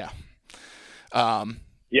no,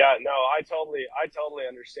 I totally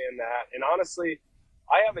understand that. And honestly,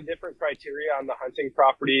 I have a different criteria on the hunting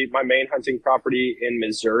property, my main hunting property in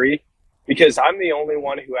Missouri, because I'm the only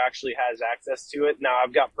one who actually has access to it. Now,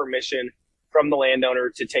 I've got permission from the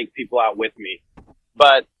landowner to take people out with me.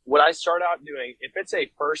 But what I start out doing, if it's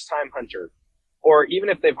a first-time hunter, or even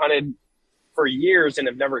if they've hunted for years and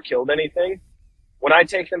have never killed anything, when I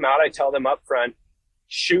take them out, I tell them up front,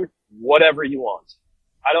 shoot whatever you want.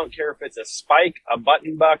 I don't care if it's a spike, a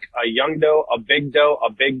button buck, a young doe, a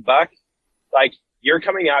big buck. Like, you're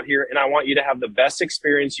coming out here and I want you to have the best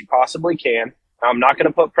experience you possibly can. I'm not going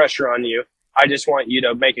to put pressure on you. I just want you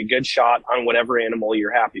to make a good shot on whatever animal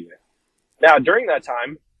you're happy with. Now, during that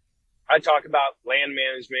time, I talk about land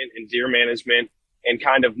management and deer management and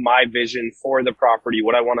kind of my vision for the property,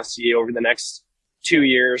 what I want to see over the next 2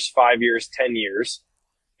 years, 5 years, 10 years.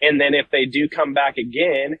 And then if they do come back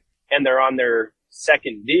again and they're on their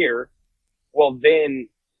second deer, well, then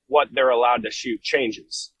what they're allowed to shoot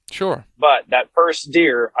changes. Sure. But that first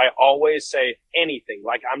deer, I always say anything.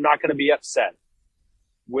 Like, I'm not going to be upset.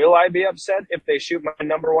 Will I be upset if they shoot my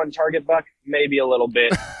number one target buck? Maybe a little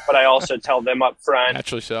bit, but I also tell them up front.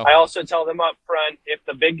 Naturally so. I also tell them up front, if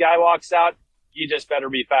the big guy walks out, you just better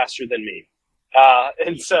be faster than me.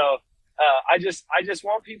 And so I just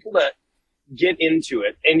want people to get into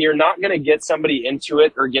it. And you're not going to get somebody into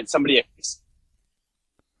it or get somebody.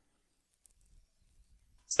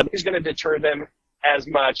 Somebody's going to deter them as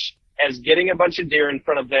much as getting a bunch of deer in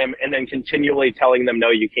front of them and then continually telling them, no,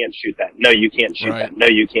 you can't shoot that. No, you can't shoot that. No,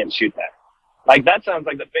 you can't shoot that. Like, that sounds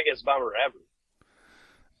like the biggest bummer ever.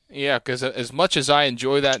 Yeah, because as much as I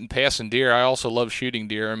enjoy that and passing deer, I also love shooting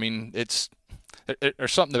deer. I mean, there's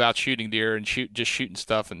something about shooting deer and just shooting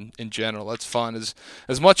stuff in general. That's fun.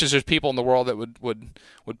 As much as there's people in the world that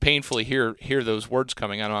would painfully hear those words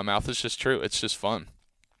coming out of my mouth, it's just true. It's just fun.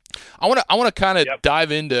 I want to kind of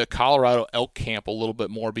dive into Colorado elk camp a little bit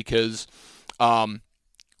more because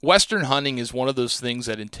Western hunting is one of those things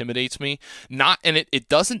that intimidates me. It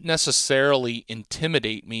doesn't necessarily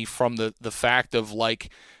intimidate me from the fact of like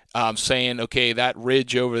saying, okay, that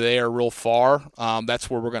ridge over there real far, that's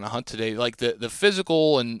where we're going to hunt today. Like the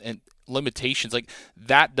physical and limitations, like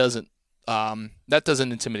that doesn't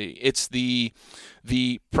intimidate. It's the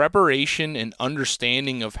preparation and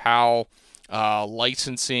understanding of how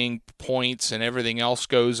licensing points and everything else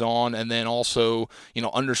goes on, and then also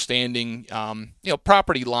understanding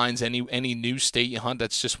property lines. Any new state you hunt,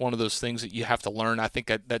 that's just one of those things that you have to learn. I think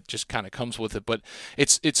that just kind of comes with it, but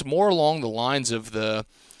it's more along the lines of the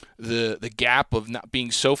gap of not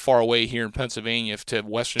being so far away here in Pennsylvania to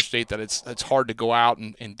Western state that it's hard to go out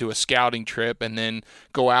and do a scouting trip and then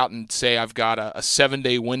go out and say I've got a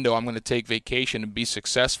 7-day window, I'm going to take vacation and be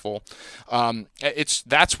successful.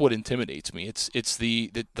 That's what intimidates me. It's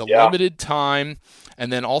the limited time,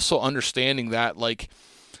 and then also understanding that like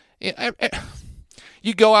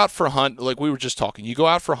you go out for a hunt, like we were just talking. You go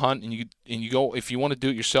out for a hunt, and you go, if you want to do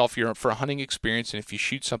it yourself, you're for a hunting experience, and if you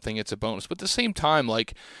shoot something, it's a bonus. But at the same time,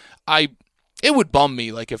 like it would bum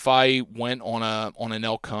me, like if I went on an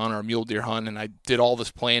elk hunt or a mule deer hunt, and I did all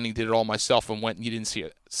this planning, did it all myself, and went and you didn't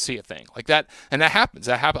see a thing like that. And that happens.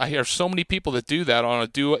 I hear so many people that do that on a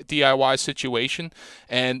DIY situation,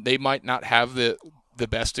 and they might not have the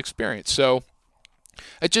best experience. So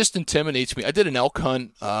it just intimidates me. I did an elk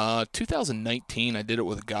hunt 2019. I did it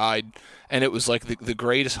with a guide, and it was like the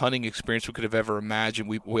greatest hunting experience we could have ever imagined.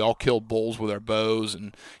 We all killed bulls with our bows,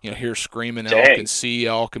 and hear screaming elk and see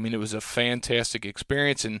elk. I mean, it was a fantastic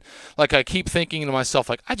experience, and like I keep thinking to myself,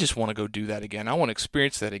 like I just want to go do that again. I want to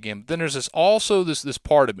experience that again. But then there's this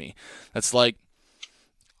part of me that's like,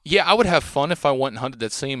 yeah, I would have fun if I went and hunted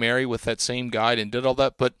that same area with that same guide and did all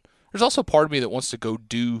that, but there's also part of me that wants to go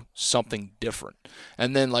do something different.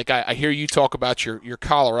 And then, like, I hear you talk about your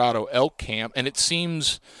Colorado elk camp, and it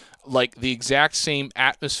seems like the exact same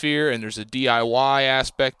atmosphere, and there's a DIY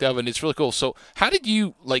aspect of it, and it's really cool. So how did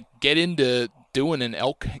you, like, get into doing an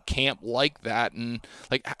elk camp like that? And,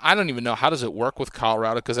 like, I don't even know, how does it work with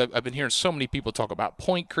Colorado? Because I've been hearing so many people talk about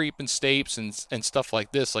point creep and stapes and stuff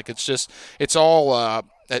like this. Like, it's all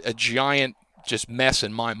a giant just mess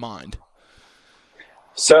in my mind.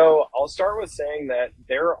 So I'll start with saying that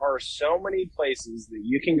there are so many places that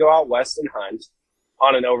you can go out west and hunt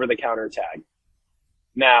on an over-the-counter tag.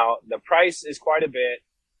 Now, the price is quite a bit,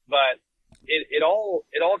 but it all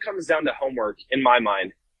comes down to homework in my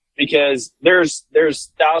mind, because there's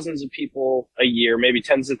thousands of people a year, maybe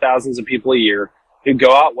tens of thousands of people a year who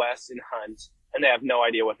go out west and hunt, and they have no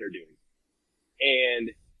idea what they're doing.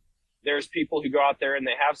 And there's people who go out there and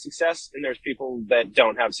they have success, and there's people that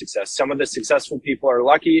don't have success. Some of the successful people are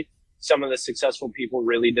lucky. Some of the successful people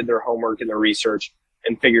really did their homework and their research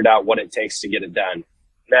and figured out what it takes to get it done.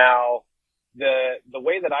 Now, the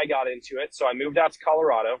way that I got into it, so I moved out to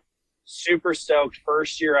Colorado, super stoked.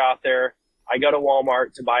 First year out there, I go to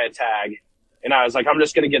Walmart to buy a tag, and I was like, I'm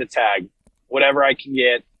just going to get a tag, whatever I can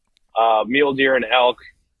get, mule deer and elk,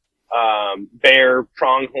 bear,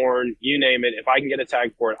 pronghorn, you name it. If I can get a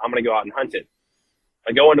tag for it, I'm going to go out and hunt it.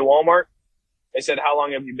 I go into Walmart. They said, how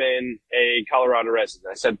long have you been a Colorado resident?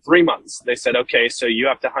 I said, 3 months. They said, okay, so you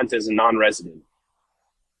have to hunt as a non-resident.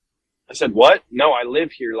 I said, what? No, I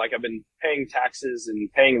live here. Like, I've been paying taxes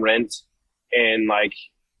and paying rent and like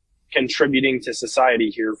contributing to society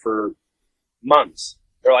here for months.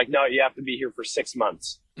 They're like, no, you have to be here for 6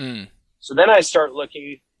 months. So then I start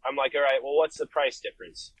looking. I'm like, all right, well, what's the price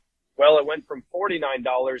difference? Well, it went from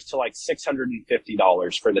 $49 to like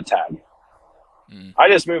 $650 for the tag. I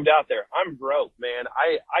just moved out there. I'm broke, man.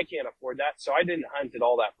 I can't afford that. So I didn't hunt at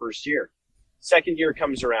all that first year. Second year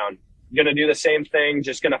comes around. Going to do the same thing.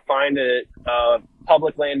 Just going to find a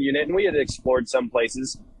public land unit. And we had explored some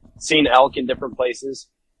places, seen elk in different places.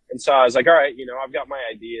 And so I was like, all right, I've got my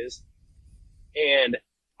ideas. And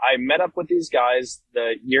I met up with these guys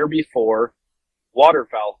the year before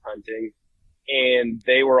waterfowl hunting, and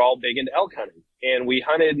they were all big into elk hunting. And we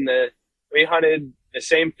hunted the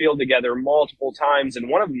same field together multiple times. And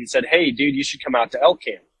one of them said, hey, dude, you should come out to elk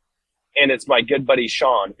camp. And it's my good buddy,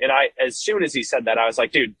 Sean. And as soon as he said that, I was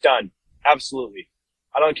like, dude, done. Absolutely.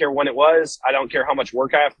 I don't care when it was. I don't care how much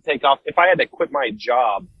work I have to take off. If I had to quit my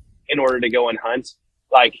job in order to go and hunt,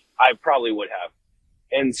 like, I probably would have.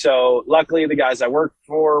 And so luckily the guys I worked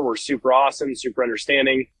for were super awesome, super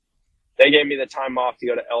understanding. They gave me the time off to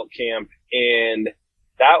go to elk camp, and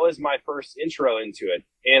that was my first intro into it.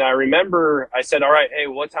 And I remember I said, all right, hey,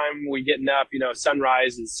 what time are we getting up?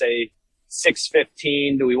 Sunrise is say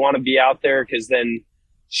 6:15. Do we want to be out there? Cause then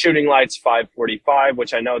shooting light's 5:45,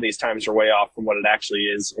 which I know these times are way off from what it actually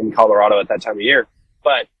is in Colorado at that time of year.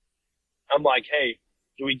 But I'm like, hey,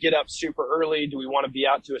 do we get up super early? Do we want to be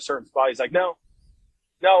out to a certain spot? He's like, no,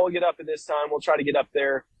 we'll get up at this time. We'll try to get up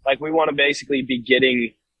there. Like, we want to basically be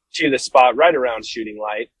getting to the spot right around shooting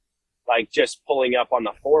light, like just pulling up on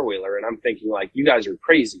the 4-wheeler. And I'm thinking, like, you guys are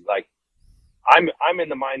crazy. Like, I'm in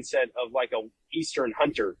the mindset of like a Eastern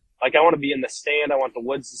hunter. Like, I want to be in the stand. I want the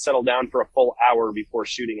woods to settle down for a full hour before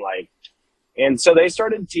shooting light. And so they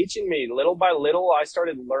started teaching me little by little. I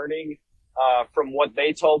started learning from what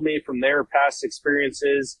they told me from their past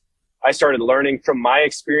experiences. I started learning from my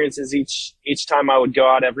experiences each time I would go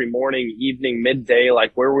out every morning, evening, midday,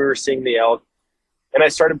 like where we were seeing the elk. And I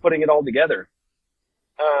started putting it all together.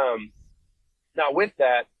 Now with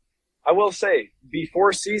that, I will say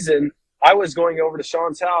before season, I was going over to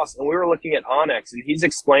Sean's house and we were looking at Onyx, and he's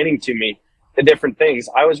explaining to me the different things.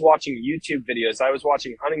 I was watching YouTube videos. I was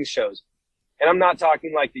watching hunting shows, and I'm not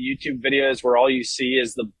talking like the YouTube videos where all you see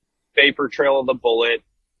is the vapor trail of the bullet,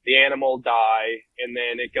 the animal die, and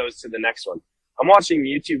then it goes to the next one. I'm watching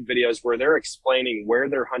YouTube videos where they're explaining where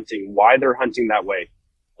they're hunting, why they're hunting that way,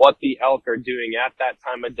 what the elk are doing at that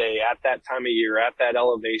time of day, at that time of year, at that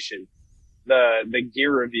elevation, the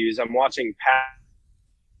gear reviews. I'm watching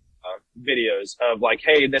videos of like,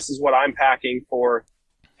 hey, this is what I'm packing for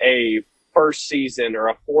a first season or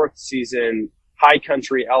a fourth season high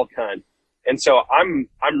country elk hunt. And so I'm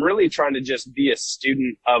really trying to just be a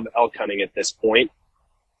student of elk hunting at this point.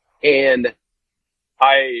 And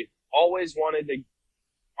I always wanted to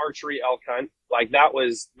archery elk hunt. Like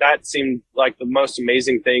that seemed like the most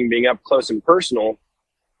amazing thing, being up close and personal.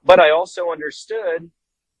 But I also understood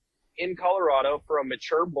in Colorado for a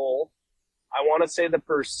mature bull, I want to say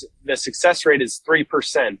the success rate is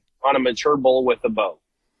 3% on a mature bull with a bow.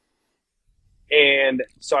 And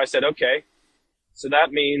so I said, okay, so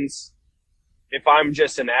that means if I'm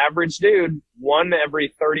just an average dude, one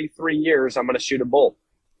every 33 years, I'm going to shoot a bull.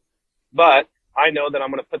 But I know that I'm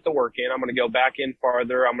going to put the work in. I'm going to go back in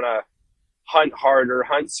farther. I'm going to hunt harder,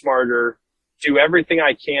 hunt smarter, do everything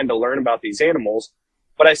I can to learn about these animals.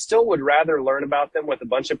 But I still would rather learn about them with a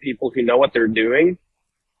bunch of people who know what they're doing.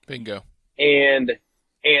 Bingo. And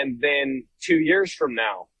then 2 years from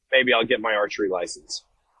now, maybe I'll get my archery license.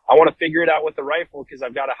 I want to figure it out with the rifle because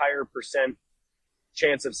I've got a higher percent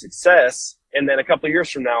chance of success. And then a couple of years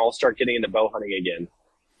from now, I'll start getting into bow hunting again.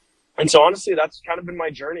 And so honestly, that's kind of been my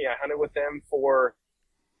journey. I hunted with them for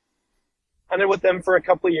a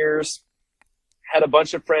couple of years, had a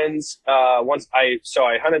bunch of friends. I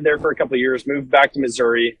hunted there for a couple of years, moved back to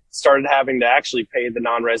Missouri, started having to actually pay the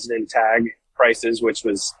non-resident tag prices, which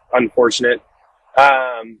was unfortunate.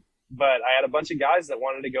 But I had a bunch of guys that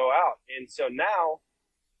wanted to go out. And so now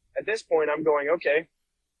at this point, I'm going, okay,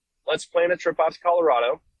 let's plan a trip out to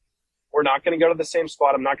Colorado. We're not going to go to the same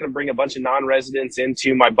spot. I'm not going to bring a bunch of non-residents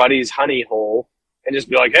into my buddy's honey hole and just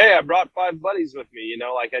be like, hey, I brought 5 buddies with me.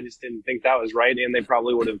 Like I just didn't think that was right. And they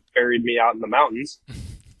probably would have buried me out in the mountains.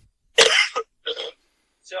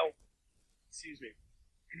 So, excuse me.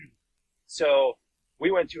 So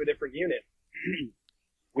we went to a different unit.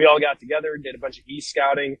 We all got together, did a bunch of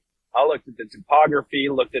e-scouting. I looked at the topography,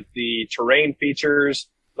 looked at the terrain features,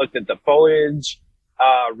 looked at the foliage,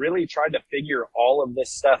 really tried to figure all of this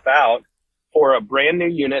stuff out for a brand new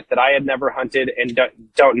unit that I had never hunted and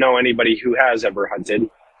don't know anybody who has ever hunted.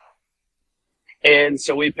 And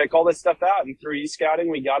so we picked all this stuff out, and through e-scouting,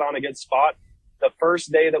 we got on a good spot. The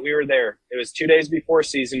first day that we were there, it was 2 days before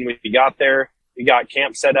season. We got there, we got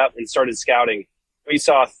camp set up and started scouting. We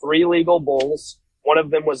saw 3 legal bulls. One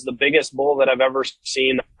of them was the biggest bull that I've ever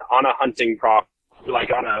seen on a hunting prop, like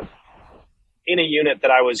in a unit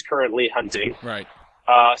that I was currently hunting. Right.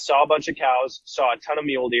 Saw a bunch of cows, saw a ton of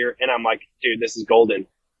mule deer, and I'm like, dude, this is golden.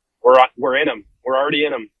 We're in them. We're already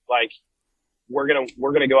in them. Like, we're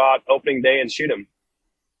gonna go out opening day and shoot them.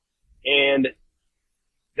 And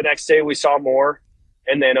the next day we saw more,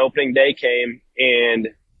 and then opening day came and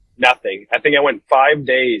nothing. I think I went 5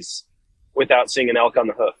 days without seeing an elk on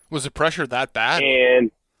the hoof. Was the pressure that bad?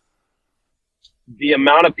 And the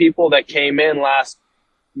amount of people that came in last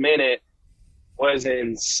minute was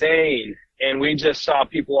insane. And we just saw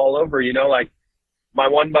people all over, like my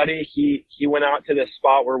one buddy, he went out to this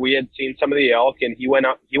spot where we had seen some of the elk, and he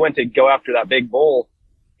went to go after that big bull.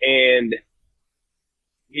 And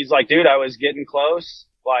he's like, dude, I was getting close.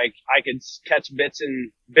 Like I could catch bits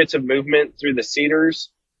of movement through the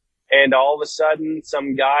cedars. And all of a sudden,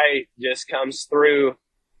 some guy just comes through,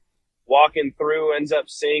 walking through, ends up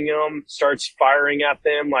seeing them, starts firing at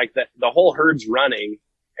them. Like the whole herd's running.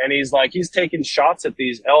 And he's taking shots at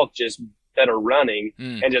these elk just that are running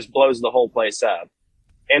and just blows the whole place up.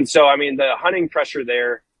 And so, I mean, the hunting pressure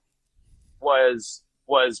there was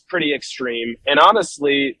pretty extreme. And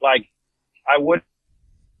honestly, like I wouldn't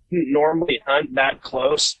normally hunt that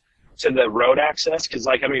close to the road access, because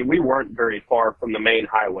we weren't very far from the main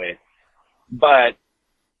highway, but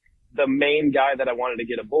the main guy that I wanted to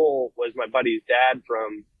get a bull was my buddy's dad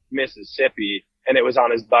from Mississippi, and it was on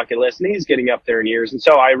his bucket list, and he's getting up there in years, and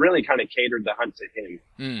so I really kind of catered the hunt to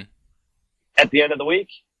him. At the end of the week,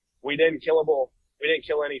 we didn't kill a bull, we didn't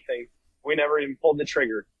kill anything, we never even pulled the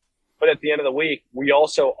trigger. But at the end of the week, we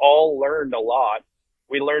also all learned a lot.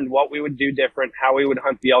 We learned what we would do different, how we would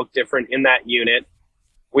hunt the elk different in that unit.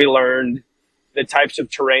 We learned the types of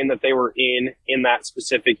terrain that they were in that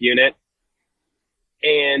specific unit.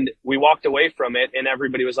 And we walked away from it, and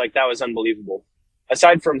everybody was like, that was unbelievable.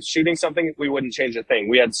 Aside from shooting something, we wouldn't change a thing.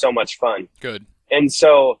 We had so much fun. Good. And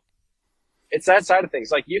so it's that side of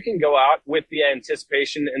things. Like, you can go out with the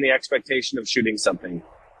anticipation and the expectation of shooting something.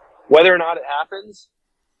 Whether or not it happens,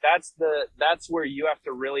 that's where you have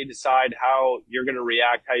to really decide how you're going to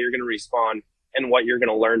react, how you're going to respond, and what you're going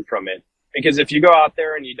to learn from it. Because if you go out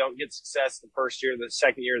there and you don't get success the first year, the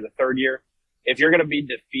second year, the third year, if you're going to be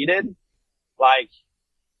defeated, like,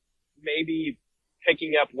 maybe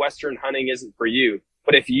picking up Western hunting isn't for you.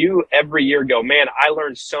 But if you every year go, man, I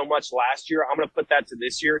learned so much last year, I'm going to put that to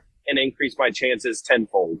this year and increase my chances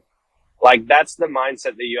tenfold. Like, that's the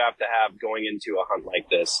mindset that you have to have going into a hunt like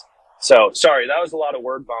this. So, sorry, that was a lot of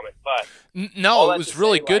word vomit, but no, it was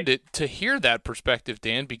really good to hear that perspective,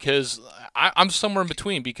 Dan, because I'm somewhere in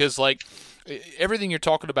between, because like everything you're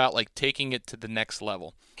talking about, like taking it to the next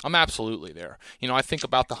level, I'm absolutely there. I think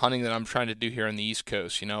about the hunting that I'm trying to do here on the East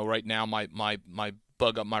Coast. Right now my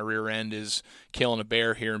bug up my rear end is killing a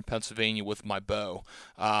bear here in Pennsylvania with my bow.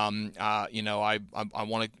 I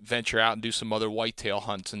want to venture out and do some other whitetail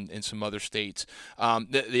hunts in some other states.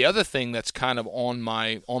 The other thing that's kind of on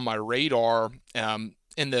my radar,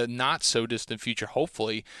 in the not so distant future,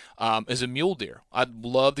 hopefully, is a mule deer. I'd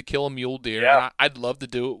love to kill a mule deer. Yeah. And I'd love to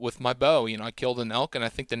do it with my bow. I killed an elk, and I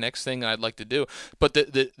think the next thing I'd like to do. But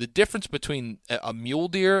the difference between a mule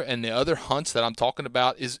deer and the other hunts that I'm talking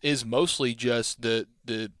about is mostly just the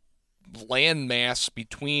land mass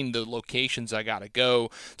between the locations I got to go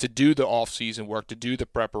to do the off-season work, to do the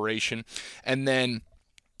preparation, and then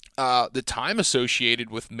the time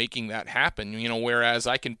associated with making that happen. Whereas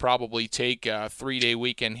I can probably take a 3-day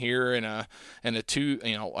weekend here and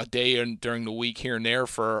a day during the week here and there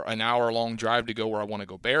for an hour-long drive to go where I want to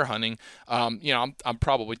go bear hunting. I'm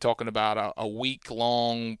probably talking about a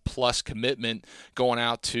week-long plus commitment going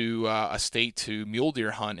out to a state to mule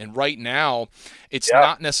deer hunt. And right now, it's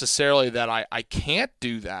not necessarily that I can't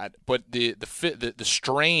do that, but the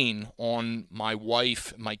strain on my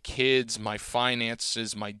wife, my kids, my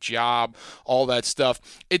finances, my job, all that stuff.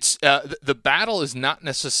 It's the battle is not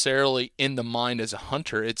necessarily in the mind as a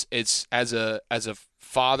hunter. It's as a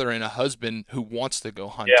father and a husband who wants to go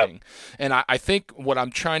hunting. Yep. And I think what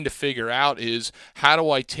I'm trying to figure out is, how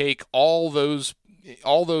do I take all those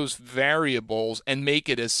variables and make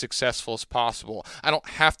it as successful as possible? I don't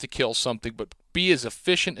have to kill something, but be as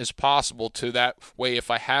efficient as possible, to that way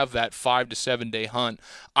if I have that 5 to 7 day hunt,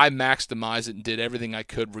 I maximize it and did everything I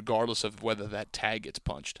could regardless of whether that tag gets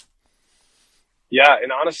punched. Yeah,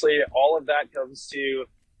 and honestly, all of that comes to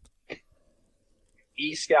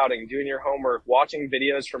e-scouting, doing your homework, watching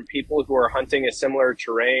videos from people who are hunting a similar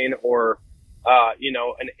terrain or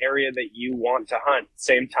an area that you want to hunt,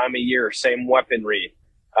 same time of year, same weaponry.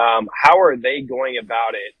 How are they going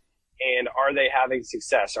about it? And are they having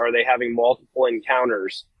success? Are they having multiple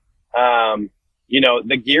encounters?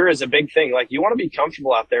 The gear is a big thing. Like, you want to be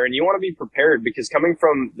comfortable out there and you want to be prepared, because coming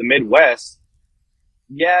from the Midwest,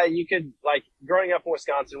 yeah, you could, like, growing up in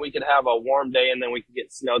Wisconsin, we could have a warm day and then we could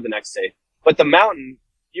get snowed the next day. But the mountain,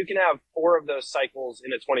 you can have 4 of those cycles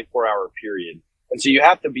in a 24-hour period. And so you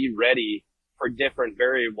have to be ready for different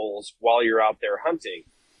variables while you're out there hunting.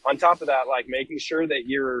 On top of that, like, making sure that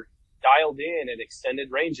you're dialed in at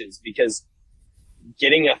extended ranges, because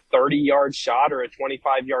getting a 30-yard shot or a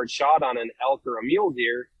 25-yard shot on an elk or a mule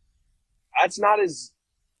deer, that's not as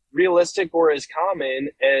realistic or as common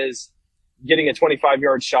as getting a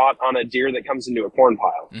 25-yard shot on a deer that comes into a corn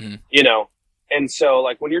pile, And so,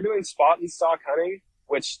 like, when you're doing spot and stalk hunting,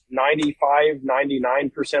 which 99%,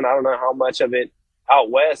 I don't know how much of it out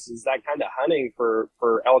west is that kind of hunting for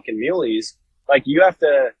elk and muleys, like, you have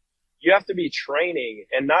to be training,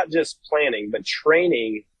 and not just planning, but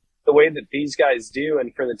training the way that these guys do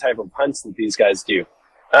and for the type of hunts that these guys do.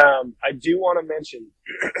 I do want to mention,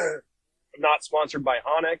 I'm not sponsored by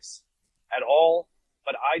onX at all,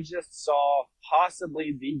 but I just saw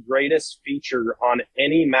possibly the greatest feature on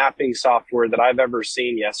any mapping software that I've ever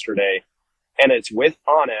seen yesterday. And it's with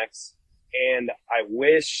onX, and I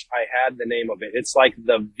wish I had the name of it. It's like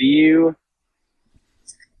the View.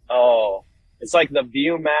 It's like the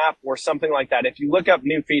View map or something like that. If you look up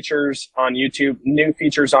new features on YouTube, new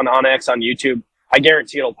features on onX on YouTube, I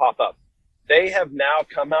guarantee it'll pop up. They have now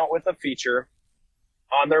come out with a feature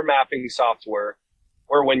on their mapping software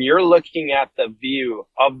where, when you're looking at the view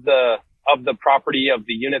of the property of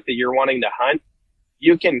the unit that you're wanting to hunt,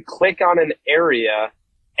 you can click on an area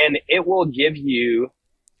and it will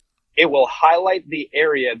highlight the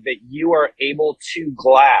area that you are able to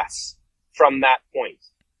glass from that point.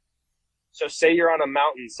 So say you're on a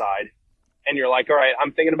mountainside and you're like, all right,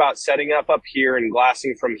 I'm thinking about setting up here and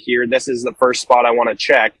glassing from here. This is the first spot I want to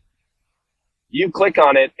check. You click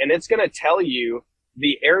on it and it's going to tell you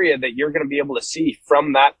the area that you're going to be able to see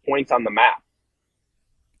from that point on the map.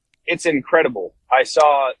 It's incredible. I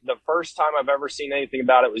saw, the first time I've ever seen anything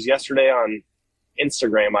about it was yesterday on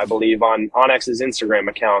Instagram, I believe, on onX's Instagram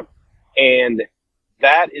account. And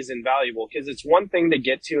that is invaluable, because it's one thing to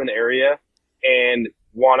get to an area and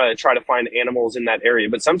want to try to find animals in that area,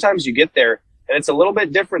 but sometimes you get there and it's a little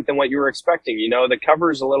bit different than what you were expecting. The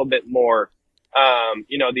cover's a little bit more,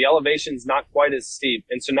 the elevation's not quite as steep.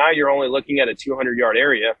 And so now you're only looking at a 200-yard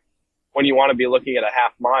area when you want to be looking at a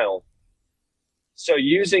half mile. So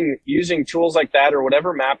using tools like that, or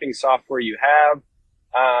whatever mapping software you have,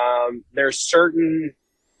 there's certain,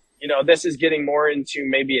 this is getting more into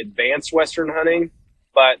maybe advanced Western hunting,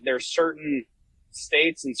 but there's certain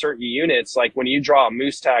states and certain units, like when you draw a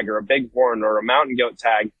moose tag or a bighorn or a mountain goat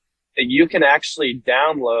tag, that you can actually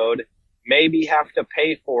download, maybe have to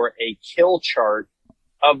pay for a kill chart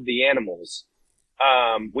of the animals.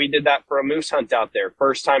 We did that for a moose hunt out there.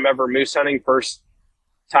 First time ever moose hunting, first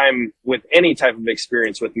time with any type of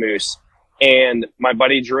experience with moose. And my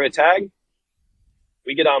buddy drew a tag.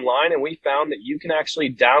 We get online and we found that you can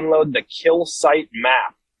actually download the kill site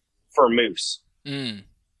map for moose.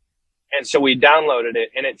 And so we downloaded it,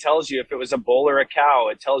 and it tells you if it was a bull or a cow.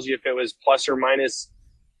 It tells you if it was plus or minus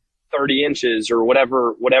 30 inches or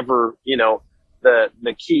whatever,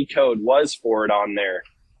 the key code was for it on there.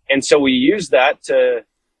 And so we used that to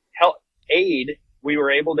help aid. We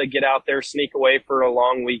were able to get out there, sneak away for a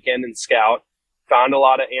long weekend and scout, found a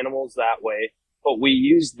lot of animals that way. But we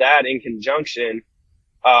used that in conjunction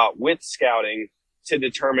with scouting to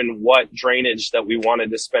determine what drainage that we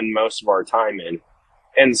wanted to spend most of our time in.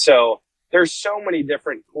 And so there's so many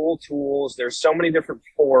different cool tools. There's so many different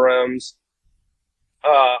forums.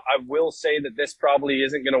 I will say that this probably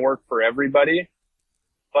isn't going to work for everybody,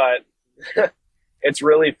 but it's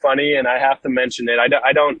really funny, and I have to mention it.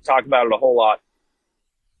 I don't talk about it a whole lot.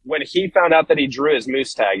 When he found out that he drew his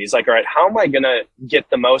moose tag, he's like, all right, how am I going to get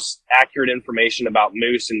the most accurate information about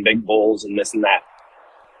moose and big bulls and this and that?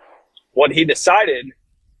 What he decided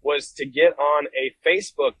was to get on a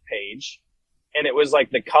Facebook page and it was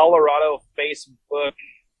like the Colorado Facebook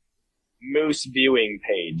moose viewing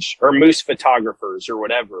page or moose photographers or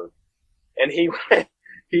whatever. And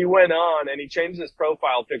he went on and he changed his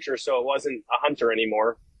profile picture so it wasn't a hunter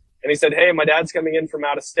anymore. And he said, "Hey, my dad's coming in from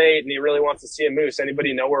out of state and he really wants to see a moose.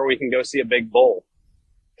 Anybody know where we can go see a big bull?"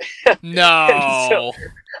 No. So,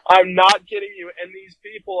 I'm not kidding you. And these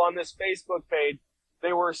people on this Facebook page,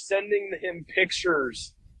 they were sending him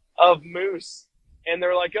pictures of moose. And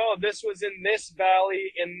they're like, "Oh, this was in this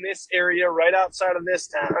valley, in this area, right outside of this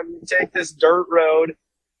town. You take this dirt road."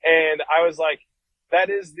 And I was like, that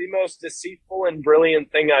is the most deceitful and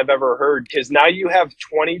brilliant thing I've ever heard. Because now you have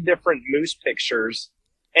 20 different moose pictures,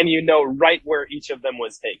 and you know right where each of them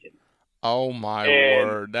was taken. Oh, my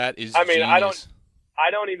word. That is genius. I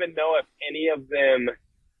don't even know if any of them,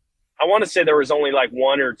 I want to say there was only like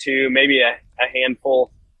one or two, maybe a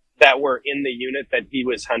handful that were in the unit that he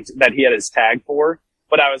was hunting, that he had his tag for.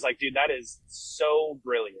 But I was like, dude, that is so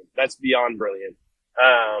brilliant. That's beyond brilliant.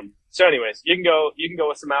 So anyways, you can go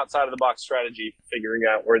with some outside of the box strategy, figuring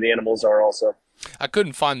out where the animals are also. I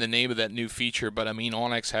couldn't find the name of that new feature, but I mean,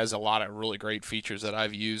 onX has a lot of really great features that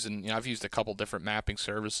I've used, and I've used a couple different mapping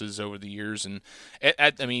services over the years. And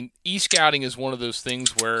I mean, e-scouting is one of those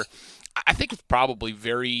things where I think it's probably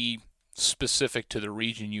very specific to the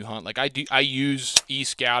region you hunt. Like I use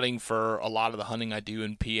e-scouting for a lot of the hunting I do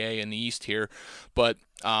in PA and the East here, but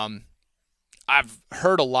I've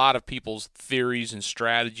heard a lot of people's theories and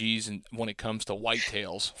strategies, and when it comes to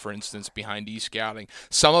whitetails, for instance, behind e-scouting.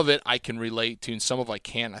 Some of it I can relate to, and some of it I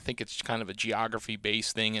can't. I think it's kind of a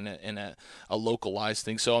geography-based thing and a localized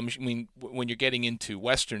thing. So I mean, when you're getting into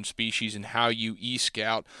Western species and how you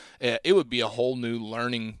e-scout, it would be a whole new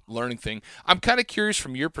learning thing. I'm kind of curious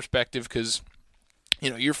from your perspective because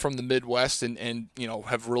you're from the Midwest and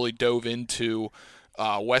have really dove into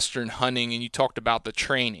Western hunting, and you talked about the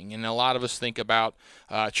training, and a lot of us think about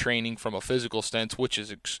training from a physical sense, which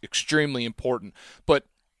is extremely important. But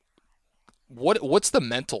what's the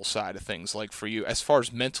mental side of things like for you, as far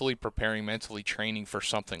as mentally preparing, mentally training for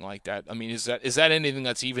something like that? I mean, is that anything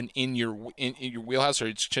that's even in your wheelhouse, or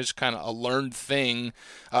it's just kind of a learned thing,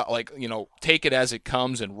 take it as it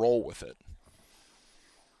comes and roll with it?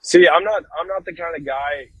 See, I'm not the kind of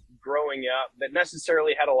guy growing up that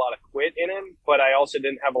necessarily had a lot of quit in him, but I also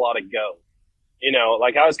didn't have a lot of go.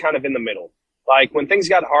 Like I was kind of in the middle. Like when things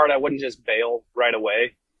got hard, I wouldn't just bail right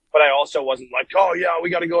away, but I also wasn't like, "Oh yeah,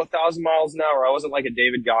 we got to go 1,000 miles an hour." I wasn't like a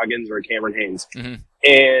David Goggins or a Cameron Hanes. Mm-hmm.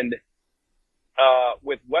 And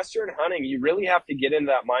with Western hunting, you really have to get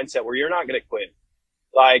into that mindset where you're not going to quit.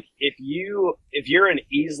 Like if you're an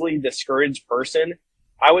easily discouraged person,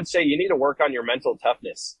 I would say you need to work on your mental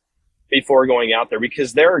toughness before going out there,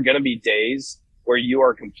 because there are going to be days where you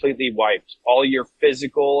are completely wiped. All your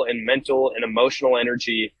physical and mental and emotional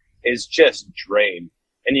energy is just drained,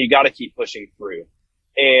 and you got to keep pushing through.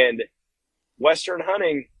 And Western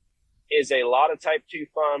hunting is a lot of type 2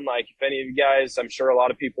 fun. Like if any of you guys, I'm sure a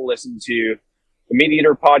lot of people listen to the Meat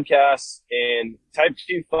Eater podcast, and type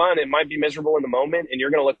 2 fun, it might be miserable in the moment, and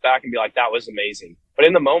you're going to look back and be like, that was amazing. But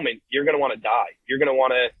in the moment, you're going to want to die. You're going to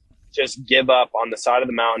want to just give up on the side of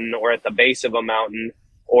the mountain or at the base of a mountain,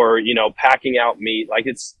 or, packing out meat. Like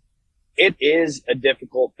it is a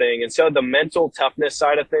difficult thing. And so the mental toughness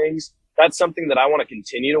side of things, that's something that I want to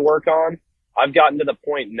continue to work on. I've gotten to the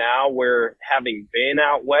point now where, having been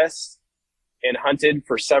out west and hunted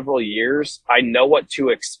for several years, I know what to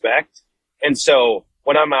expect. And so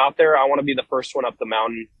when I'm out there, I want to be the first one up the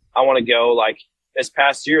mountain. I want to go, like this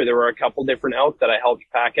past year, there were a couple different elk that I helped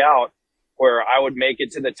pack out, where I would make it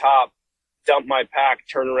to the top, dump my pack,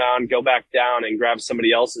 turn around, go back down and grab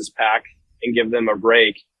somebody else's pack and give them a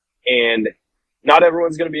break. And not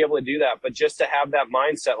everyone's going to be able to do that, but just to have that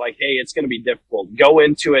mindset, like, hey, it's going to be difficult. Go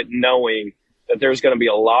into it knowing that there's going to be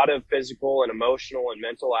a lot of physical and emotional and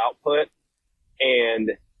mental output, and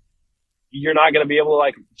you're not going to be able to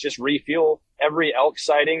like just refuel every elk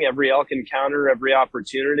sighting, every elk encounter, every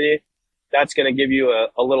opportunity. That's going to give you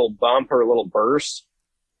a little bump or a little burst.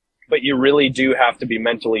 But you really do have to be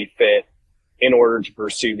mentally fit in order to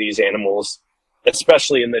pursue these animals,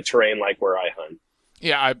 especially in the terrain like where I hunt.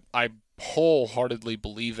 Yeah, I wholeheartedly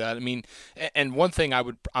believe that. I mean, and one thing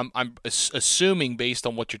I'm assuming based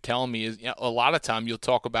on what you're telling me is, a lot of time you'll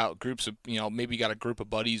talk about groups of, maybe you got a group of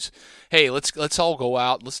buddies. Hey, let's all go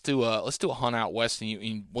out. Let's do a hunt out west,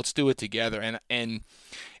 and let's do it together. And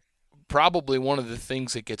probably one of the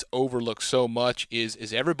things that gets overlooked so much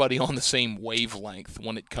is everybody on the same wavelength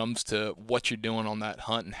when it comes to what you're doing on that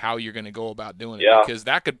hunt and how you're going to go about doing it. Yeah. Because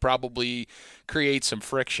that could probably create some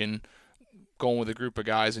friction going with a group of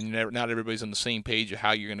guys and not everybody's on the same page of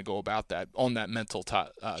how you're going to go about that on that mental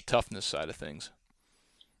toughness side of things.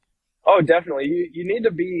 Oh, definitely. You need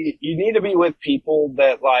to be with people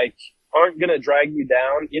that like aren't going to drag you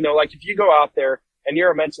down. You know, like if you go out there and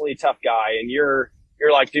you're a mentally tough guy and you're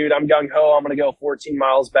like, dude, I'm gung ho. I'm going to go 14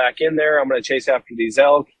 miles back in there. I'm going to chase after these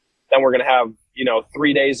elk. Then we're going to have,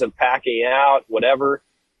 3 days of packing out, whatever.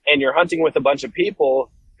 And you're hunting with a bunch of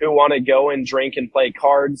people who want to go and drink and play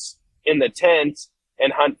cards in the tent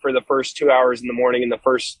and hunt for the first 2 hours in the morning and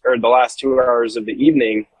the last 2 hours of the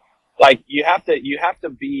evening. Like you have to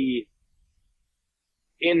be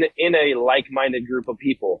in a like-minded group of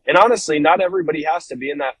people. And honestly, not everybody has to be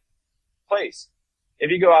in that place. If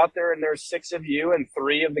you go out there and there's 6 of you and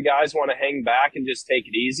 3 of the guys want to hang back and just take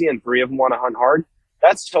it easy and 3 of them want to hunt hard,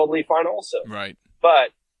 that's totally fine also. Right. But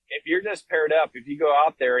if you're just paired up, if you go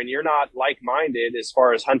out there and you're not like-minded as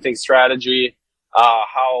far as hunting strategy,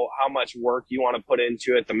 how much work you want to put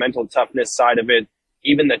into it, the mental toughness side of it,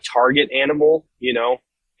 even the target animal,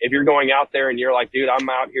 if you're going out there and you're like, dude, I'm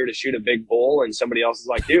out here to shoot a big bull, and somebody else is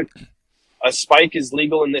like, dude, a spike is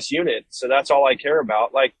legal in this unit, so that's all I care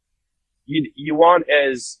about. Like, you want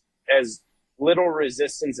as little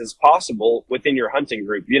resistance as possible within your hunting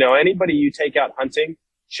group. Anybody you take out hunting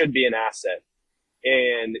should be an asset,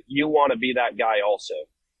 and you want to be that guy also.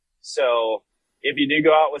 So if you do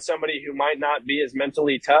go out with somebody who might not be as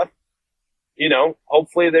mentally tough,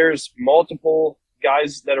 hopefully there's multiple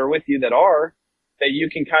guys that are with you that you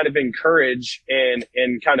can kind of encourage and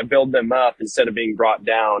kind of build them up instead of being brought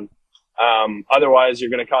down. Otherwise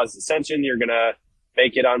you're going to cause dissension. You're going to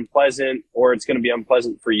make it unpleasant, or it's going to be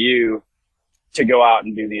unpleasant for you to go out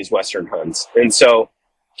and do these Western hunts. And so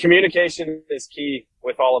communication is key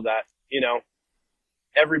with all of that.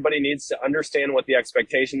 Everybody needs to understand what the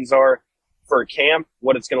expectations are for camp,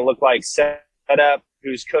 what it's going to look like set up,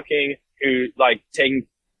 who's cooking, who like taking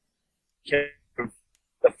care of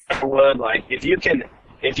the firewood. Like if you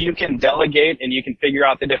can delegate and you can figure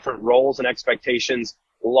out the different roles and expectations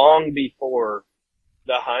long before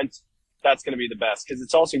the hunt, that's going to be the best. Because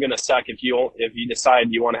it's also going to suck if you decide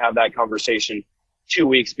you want to have that conversation 2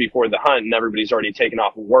 weeks before the hunt and everybody's already taken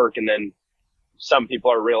off of work, and then some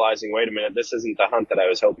people are realizing, wait a minute, this isn't the hunt that I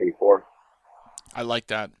was hoping for. I like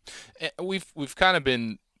that. We've kind of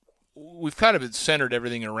been centered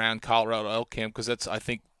everything around Colorado elk camp, because that's, I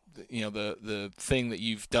think, the thing that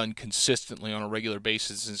you've done consistently on a regular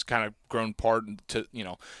basis has kind of grown part to,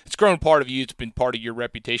 it's grown part of you. It's been part of your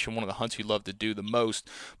reputation, one of the hunts you love to do the most.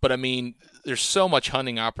 But I mean, there's so much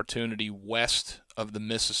hunting opportunity west of the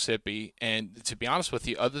Mississippi. And to be honest with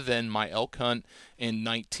you, other than my elk hunt in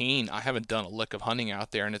 19, I haven't done a lick of hunting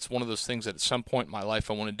out there. And it's one of those things that at some point in my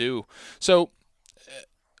life I want to do. So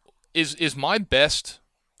is my best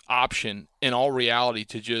option in all reality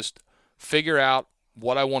to just figure out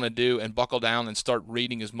what I want to do and buckle down and start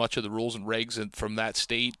reading as much of the rules and regs from that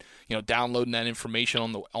state, downloading that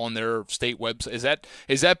information on their state website?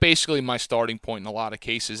 Is that basically my starting point in a lot of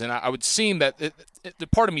cases? And I would seem that the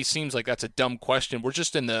part of me seems like that's a dumb question. We're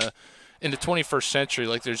just in the 21st century,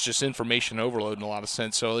 like there's just information overload in a lot of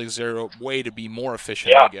sense. So is there a way to be more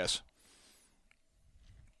efficient, I guess?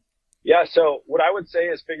 Yeah. So what I would say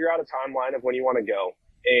is figure out a timeline of when you want to go.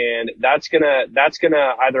 And that's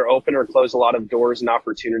gonna either open or close a lot of doors and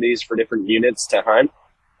opportunities for different units to hunt.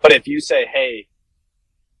 But if you say, hey,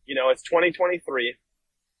 it's 2023,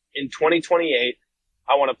 in 2028,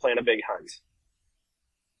 I want to plan a big hunt.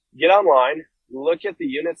 Get online, look at the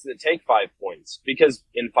units that take 5 points, because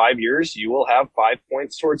in 5 years, you will have 5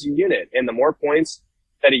 points towards a unit. And the more points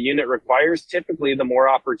that a unit requires, typically the more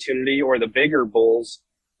opportunity or the bigger bulls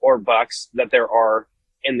or bucks that there are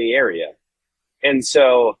in the area. And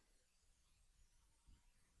so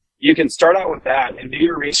you can start out with that and do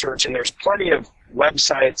your research. And there's plenty of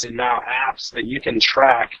websites and now apps that you can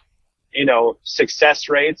track, success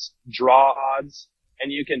rates, draw odds,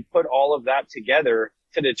 and you can put all of that together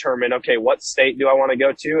to determine, okay, what state do I want to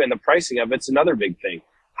go to? And the pricing of it's another big thing.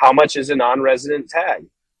 How much is a non-resident tag?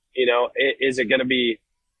 Is it going to be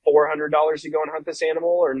 $400 to go and hunt this animal,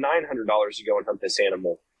 or $900 to go and hunt this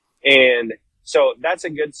animal? And so that's a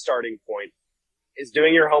good starting point, is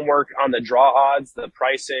doing your homework on the draw odds, the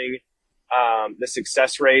pricing, the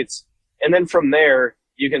success rates. And then from there,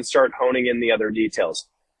 you can start honing in the other details.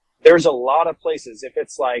 There's a lot of places, if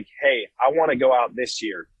it's like, hey, I want to go out this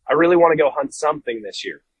year, I really want to go hunt something this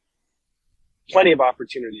year, plenty of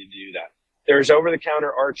opportunity to do that. There's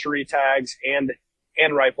over-the-counter archery tags and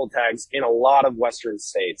rifle tags in a lot of Western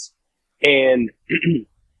states. And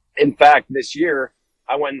in fact, this year,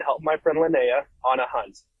 I went and helped my friend Linnea on a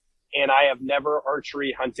hunt. And I have never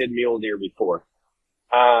archery hunted mule deer before.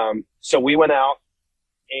 So we went out,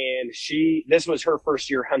 and this was her first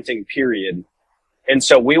year hunting, period. And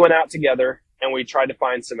so we went out together and we tried to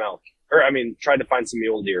find some tried to find some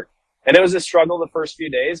mule deer. And it was a struggle the first few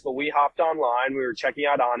days, but we hopped online. We were checking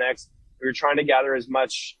out onX. We were trying to gather as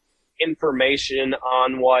much information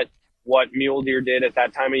on what mule deer did at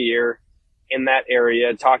that time of year in that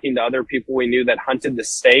area, talking to other people we knew that hunted the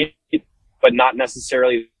state, but not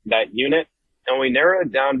necessarily that unit. And we narrowed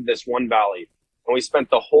it down to this one valley. And we spent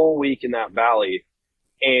the whole week in that valley,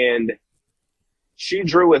 and she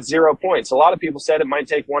drew with 0 points. A lot of people said it might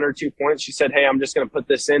take 1 or 2 points. She said, hey, I'm just going to put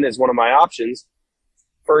this in as one of my options.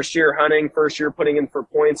 First year hunting, first year putting in for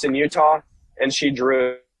points in Utah, and she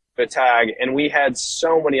drew a tag. And we had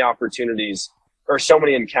so many opportunities, or so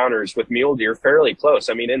many encounters with mule deer fairly close.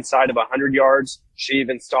 I mean, inside of 100 yards, she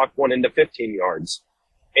even stalked one into 15 yards.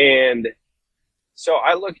 And so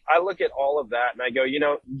I look at all of that and I go,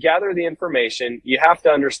 gather the information. You have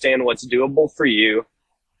to understand what's doable for you,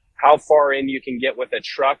 how far in you can get with a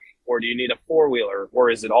truck, or do you need a four-wheeler,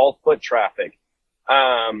 or is it all foot traffic?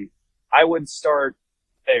 I would start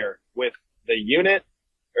there with the unit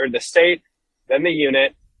or the state, then the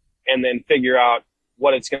unit, and then figure out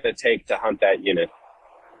what it's going to take to hunt that unit.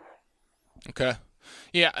 Okay.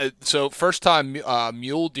 Yeah, so first time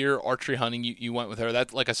mule deer archery hunting, you went with her.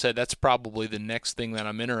 That, like I said, that's probably the next thing that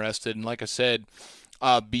I'm interested in. Like I said,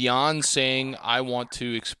 beyond saying I want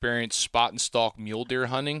to experience spot and stalk mule deer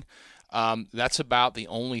hunting, that's about the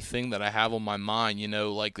only thing that I have on my mind.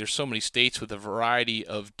 Like there's so many states with a variety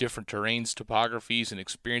of different terrains, topographies, and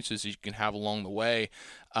experiences you can have along the way.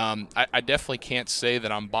 I definitely can't say that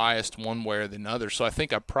I'm biased one way or the other. So I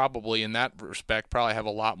think I probably, in that respect, have a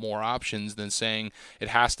lot more options than saying it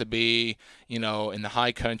has to be, in the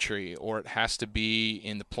high country, or it has to be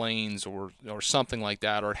in the plains, or something like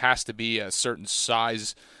that, or it has to be a certain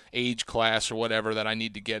size, age class, or whatever that I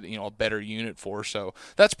need to get, a better unit for. So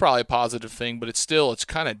that's probably a positive thing, but it's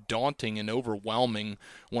kind of daunting and overwhelming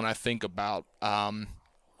when I think about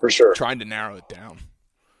for sure trying to narrow it down.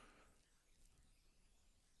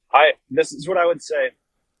 This is what I would say.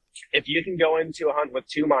 If you can go into a hunt with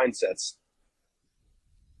two mindsets,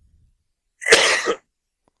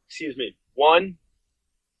 excuse me. One,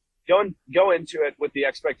 go into it with the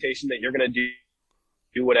expectation that you're going to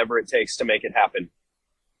do whatever it takes to make it happen.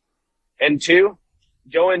 And two,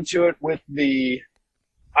 go into it with the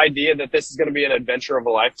idea that this is going to be an adventure of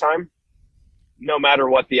a lifetime, no matter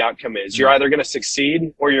what the outcome is. You're either going to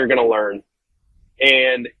succeed or you're going to learn.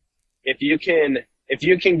 And if you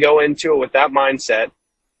can go into it with that mindset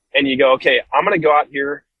and you go, okay, I'm going to go out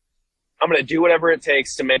here, I'm going to do whatever it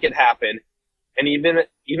takes to make it happen. And even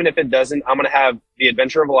if it doesn't, I'm going to have the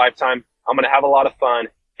adventure of a lifetime. I'm going to have a lot of fun,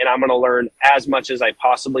 and I'm going to learn as much as I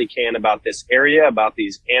possibly can about this area, about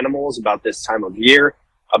these animals, about this time of year,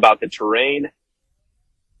 about the terrain.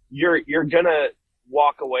 You're going to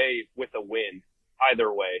walk away with a win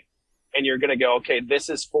either way. And you're going to go, okay, this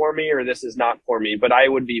is for me or this is not for me. But I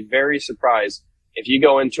would be very surprised if you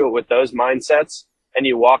go into it with those mindsets and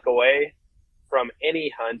you walk away from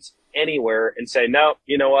any hunt anywhere and say, no,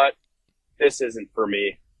 you know what? This isn't for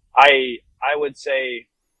me. I would say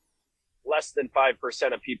less than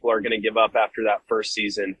 5% of people are going to give up after that first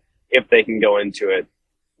season if they can go into it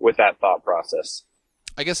with that thought process.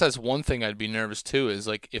 I guess that's one thing I'd be nervous too, is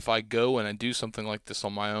like if I go and I do something like this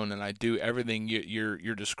on my own and I do everything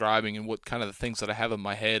you're describing and what kind of the things that I have in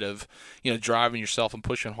my head of, driving yourself and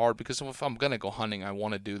pushing hard, because if I'm going to go hunting, I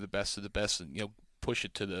want to do the best of the best and, push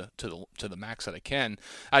it to the max that I can.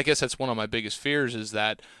 I guess that's one of my biggest fears, is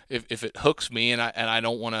that if it hooks me and I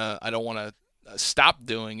don't want to stop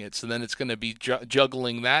doing it, so then it's going to be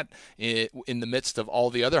juggling that in the midst of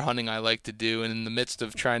all the other hunting I like to do, and in the midst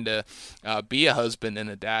of trying to be a husband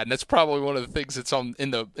and a dad. And that's probably one of the things that's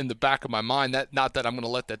in the back of my mind. That, not that I'm going to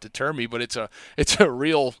let that deter me, but it's a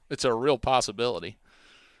real possibility.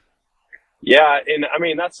 Yeah, and I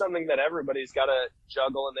mean, that's something that everybody's got to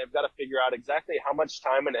juggle, and they've got to figure out exactly how much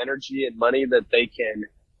time and energy and money that they can,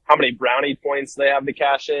 how many brownie points they have to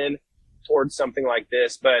cash in towards something like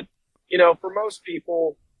this. But for most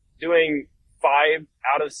people, doing 5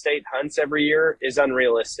 out-of-state hunts every year is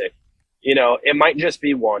unrealistic. It might just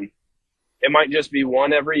be one. It might just be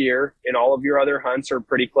one every year, and all of your other hunts are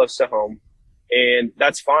pretty close to home. And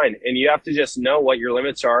that's fine. And you have to just know what your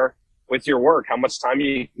limits are with your work, how much time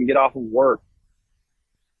you can get off of work.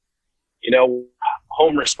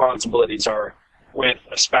 Home responsibilities are with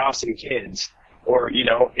a spouse and kids. Or,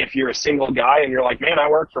 if you're a single guy and you're like, man, I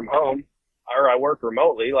work from home, or I work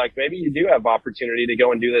remotely, like maybe you do have opportunity to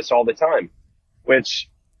go and do this all the time, which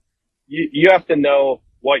you have to know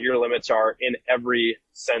what your limits are in every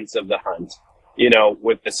sense of the hunt.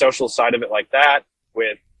 with the social side of it like that,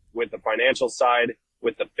 with the financial side,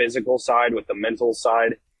 with the physical side, with the mental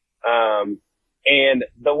side. And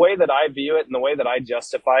the way that I view it and the way that I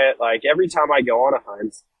justify it, like every time I go on a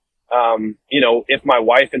hunt, if my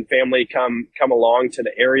wife and family come along to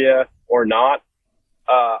the area or not,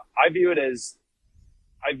 I view it as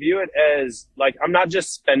like, I'm not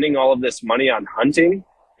just spending all of this money on hunting,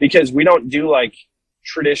 because we don't do like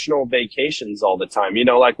traditional vacations all the time.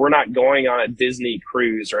 Like we're not going on a Disney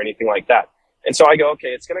cruise or anything like that. And so I go, okay,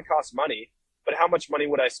 it's going to cost money, but how much money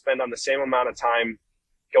would I spend on the same amount of time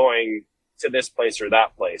going to this place or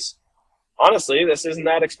that place? Honestly, this isn't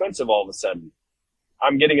that expensive all of a sudden.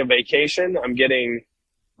 I'm getting a vacation, I'm getting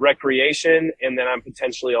recreation, and then I'm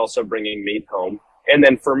potentially also bringing meat home. And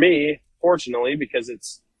then for me, fortunately, because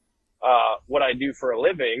it's what I do for a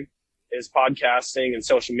living is podcasting and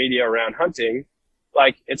social media around hunting,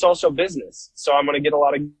 like it's also business. So I'm going to get a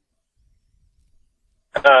lot of,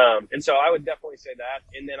 and so I would definitely say that.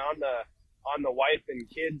 And then on the wife and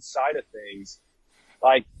kids side of things,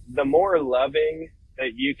 like the more loving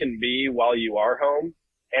that you can be while you are home,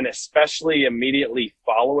 and especially immediately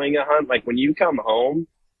following a hunt, like when you come home,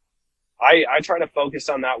 I try to focus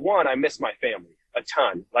on that. One, I miss my family a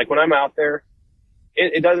ton. Like when I'm out there,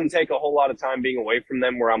 it doesn't take a whole lot of time being away from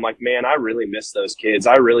them where I'm like, man, I really miss those kids.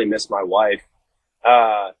 I really miss my wife.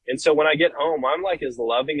 And so when I get home, I'm like as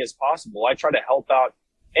loving as possible. I try to help out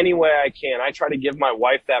any way I can. I try to give my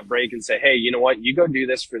wife that break and say, hey, you know what? You go do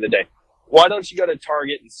this for the day. Why don't you go to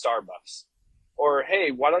Target and Starbucks? Or,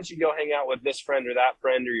 hey, why don't you go hang out with this friend or that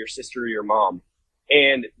friend or your sister or your mom?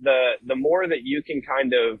 And the more that you can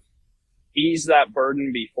kind of ease that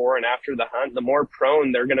burden before and after the hunt, the more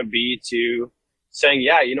prone they're going to be to saying,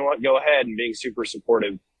 yeah, you know what, go ahead, and being super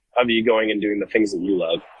supportive of you going and doing the things that you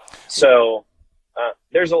love. So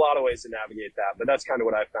there's a lot of ways to navigate that, but that's kind of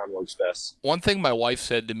what I found works best. One thing my wife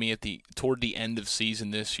said to me toward the end of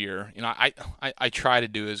season this year, I try to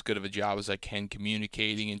do as good of a job as I can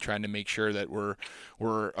communicating and trying to make sure that we're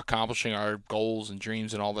accomplishing our goals and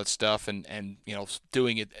dreams and all that stuff, and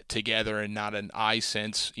doing it together and not an I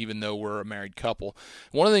sense, even though we're a married couple.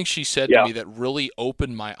 One of the things she said to me that really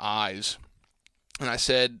opened my eyes. And I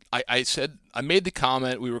said, I made the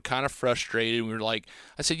comment, we were kind of frustrated. We were like,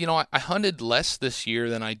 I said, I hunted less this year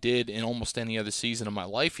than I did in almost any other season of my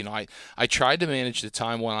life. I tried to manage the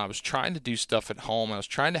time when I was trying to do stuff at home. I was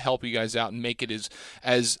trying to help you guys out and make it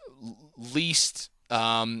as least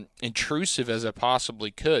intrusive as I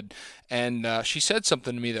possibly could. And she said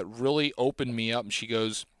something to me that really opened me up. And she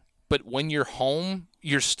goes, but when you're home,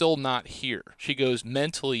 you're still not here. She goes,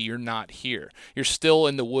 mentally, you're not here. You're still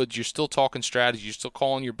in the woods. You're still talking strategy. You're still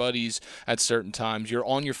calling your buddies at certain times. You're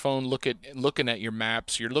on your phone looking at your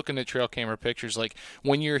maps. You're looking at trail camera pictures. Like,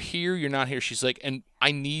 when you're here, you're not here. She's like, and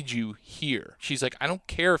I need you here. She's like, I don't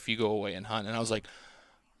care if you go away and hunt. And I was like,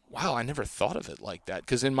 wow, I never thought of it like that.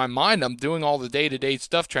 Because in my mind, I'm doing all the day-to-day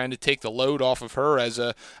stuff, trying to take the load off of her as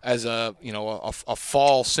a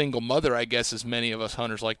fall single mother, I guess, as many of us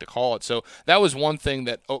hunters like to call it. So that was one thing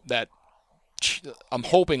that I'm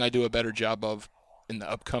hoping I do a better job of in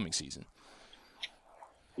the upcoming season.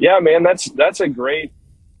 Yeah, man, that's a great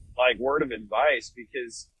word of advice,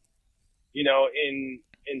 because in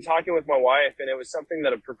talking with my wife, and it was something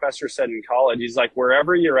that a professor said in college. He's like,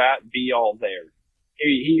 wherever you're at, be all there.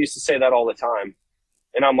 He used to say that all the time.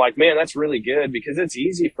 And I'm like, man, that's really good, because it's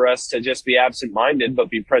easy for us to just be absent-minded but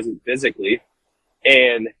be present physically.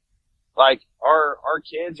 And like our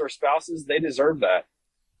kids or spouses, they deserve that.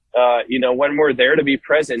 When we're there to be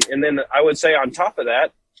present. And then I would say on top of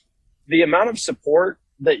that, the amount of support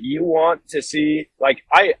that you want to see, like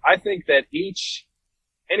I think that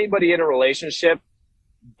anybody in a relationship,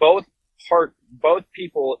 both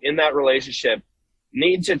people in that relationship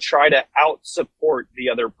need to try to out-support the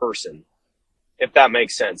other person, if that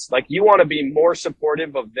makes sense. Like, you want to be more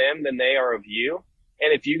supportive of them than they are of you.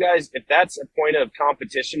 And if that's a point of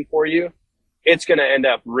competition for you, it's going to end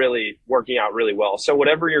up really working out really well. So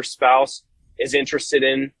whatever your spouse is interested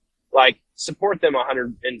in, support them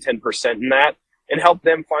 110% in that, and help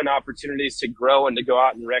them find opportunities to grow and to go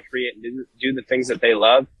out and recreate and do the things that they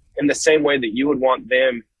love in the same way that you would want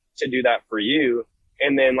them to do that for you.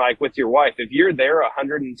 And then with your wife, if you're there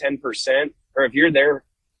 110%, or if you're there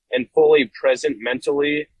and fully present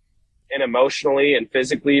mentally and emotionally and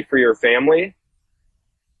physically for your family,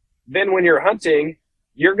 then when you're hunting,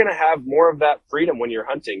 you're going to have more of that freedom when you're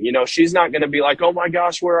hunting. She's not going to be like, oh my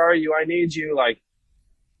gosh, where are you? I need you.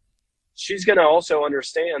 She's going to also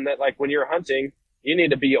understand that when you're hunting, you need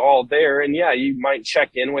to be all there. And yeah, you might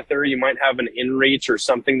check in with her. You might have an in-reach or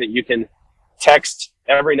something that you can text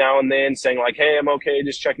every now and then saying hey, I'm okay,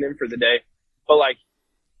 just checking in for the day. but like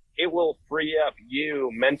it will free up you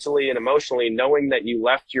mentally and emotionally knowing that you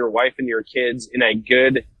left your wife and your kids in a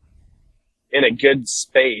good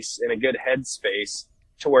space, in a good headspace,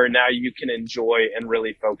 to where now you can enjoy and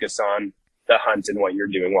really focus on the hunt and what you're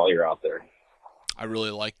doing while you're out there. I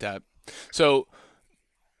really like that. So,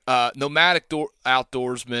 nomadic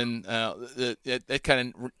outdoorsman, that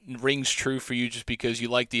kind of rings true for you just because you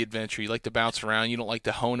like the adventure, you like to bounce around, you don't like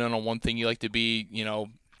to hone in on one thing, you like to be,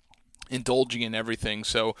 indulging in everything.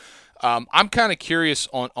 So, I'm kind of curious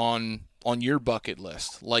on your bucket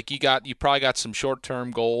list. Like you probably got some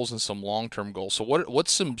short-term goals and some long-term goals. So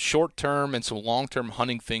what's some short-term and some long-term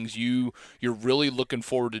hunting things you're really looking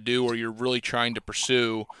forward to do, or you're really trying to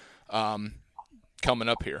pursue coming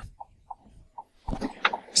up here?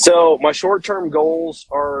 So my short-term goals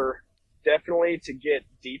are definitely to get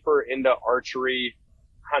deeper into archery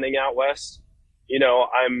hunting out west.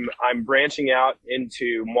 I'm branching out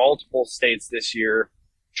into multiple states this year,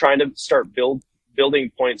 trying to start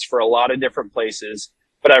building points for a lot of different places,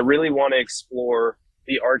 but I really want to explore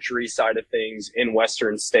the archery side of things in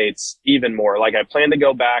Western states even more. Like I plan to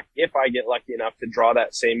go back, if I get lucky enough to draw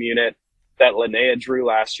that same unit that Linnea drew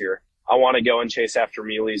last year. I want to go and chase after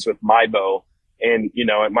muleys with my bow. And,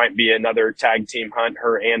 it might be another tag team hunt,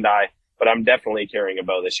 her and I, but I'm definitely carrying a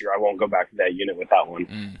bow this year. I won't go back to that unit with that one.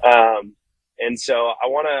 And so I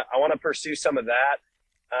want to pursue some of that.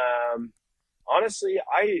 Honestly,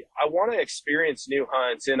 I want to experience new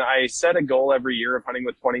hunts, and I set a goal every year of hunting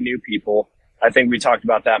with 20 new people. I think we talked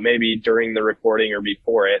about that maybe during the recording or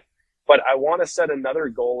before it, but I want to set another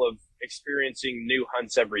goal of experiencing new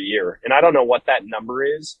hunts every year. And I don't know what that number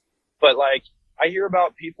is, but like I hear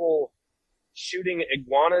about people shooting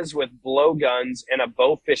iguanas with blowguns and a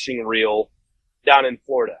bow fishing reel down in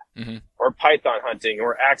Florida, or python hunting,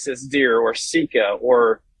 or axis deer, or sika,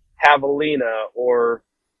 or javelina, or,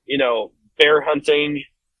 bear hunting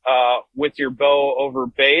with your bow over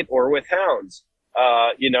bait or with hounds.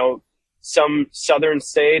 Some southern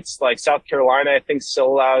states like South Carolina, I think, still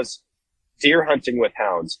allows deer hunting with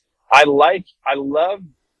hounds. I love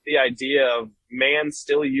the idea of man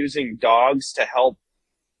still using dogs to help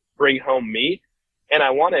bring home meat, and I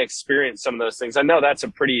want to experience some of those things. I know that's a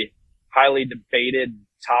pretty highly debated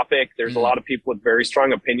topic. There's a lot of people with very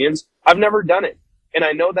strong opinions. I've never done it, and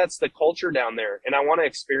I know that's the culture down there, and I want to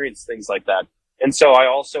experience things like that. And so I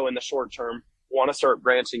also, in the short term, want to start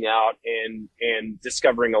branching out and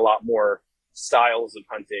discovering a lot more styles of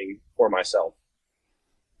hunting for myself.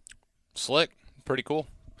 Slick. Pretty cool.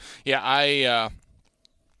 Yeah,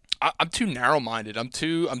 I'm too narrow-minded. I'm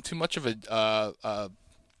too much of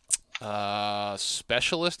a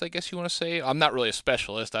specialist, I guess you want to say. I'm not really a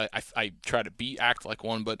specialist. I try to act like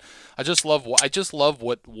one, but I just love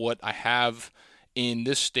what I have in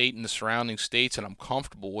this state and the surrounding states, and I'm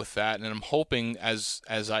comfortable with that. And I'm hoping as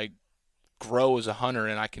I grow as a hunter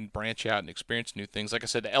and I can branch out and experience new things. Like I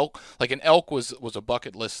said, an elk was a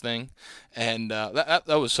bucket list thing, and that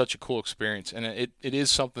was such a cool experience. And it is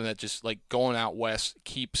something that just like going out west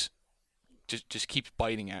keeps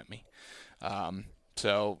biting at me.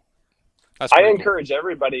 So that's I encourage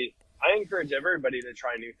everybody to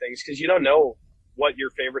try new things, because you don't know what your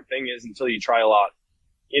favorite thing is until you try a lot.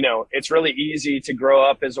 It's really easy to grow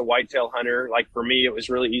up as a whitetail hunter. Like for me, it was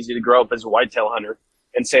really easy to grow up as a whitetail hunter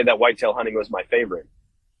and say that whitetail hunting was my favorite.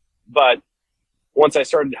 But once I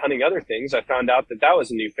started hunting other things, I found out that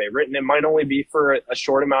was a new favorite, and it might only be for a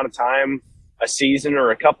short amount of time, a season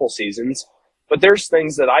or a couple seasons. But there's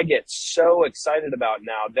things that I get so excited about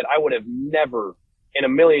now that I would have never in a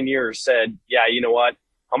million years said, yeah, you know what?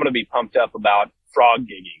 I'm going to be pumped up about frog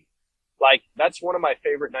gigging. Like that's one of my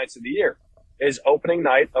favorite nights of the year, is opening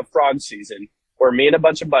night of frog season, where me and a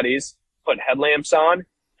bunch of buddies put headlamps on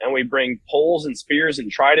and we bring poles and spears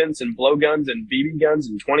and tridents and blowguns and BB guns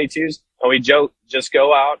and 22s, and we just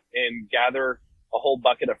go out and gather a whole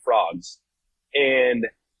bucket of frogs. And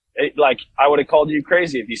I would have called you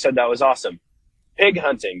crazy if you said that was awesome. Pig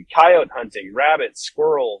hunting, coyote hunting, rabbit,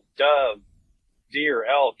 squirrel, dove, deer,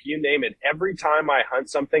 elk, you name it. Every time I hunt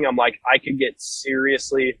something, I'm like, I could get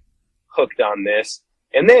seriously hooked on this.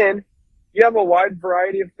 And then you have a wide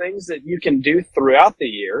variety of things that you can do throughout the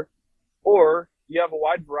year, or you have a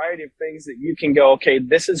wide variety of things that you can go, okay,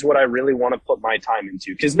 this is what I really want to put my time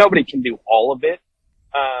into, because nobody can do all of it.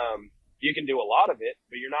 You can do a lot of it,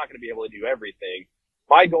 but you're not going to be able to do everything.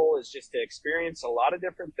 My goal is just to experience a lot of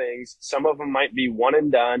different things. Some of them might be one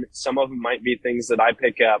and done. Some of them might be things that I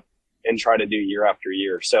pick up and try to do year after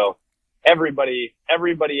year. So everybody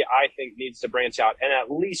I think needs to branch out and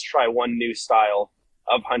at least try one new style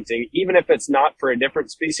of hunting, even if it's not for a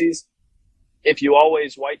different species. If you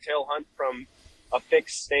always whitetail hunt from a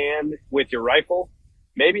fixed stand with your rifle,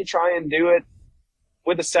 maybe try and do it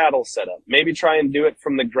with a saddle setup. Maybe try and do it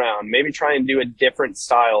from the ground. Maybe try and do a different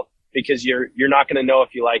style, because you're not going to know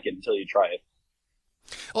if you like it until you try it.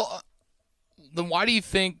 Well, then why do you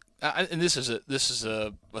think? And this is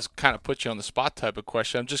a let's kind of put you on the spot type of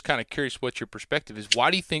question. I'm just kind of curious what your perspective is. Why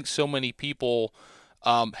do you think so many people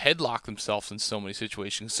headlock themselves in so many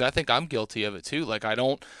situations? 'Cause I think I'm guilty of it too. Like I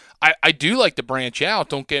do like to branch out.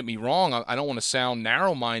 Don't get me wrong. I don't want to sound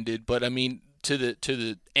narrow-minded, but I mean, to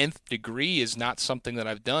the nth degree is not something that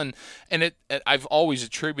I've done, and I've always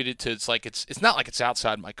attributed to it's not like it's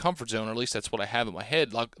outside my comfort zone, or at least that's what I have in my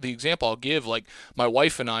head. Like the example I'll give, like my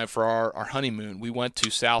wife and I, for our honeymoon, we went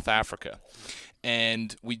to South Africa.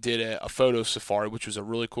 And we did a photo safari, which was a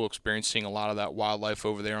really cool experience, seeing a lot of that wildlife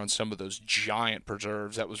over there on some of those giant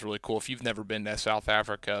preserves. That was really cool. If you've never been to South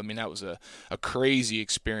Africa, I mean, that was a crazy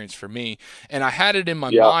experience for me. And I had it in my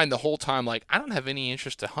mind the whole time, like, I don't have any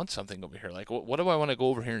interest to hunt something over here. Like, what do I want to go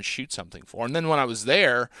over here and shoot something for? And then when I was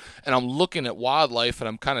there and I'm looking at wildlife and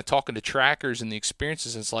I'm kind of talking to trackers and the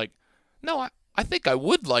experiences, it's like, no, I think I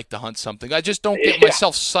would like to hunt something. I just don't get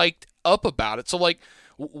myself psyched up about it. So, like,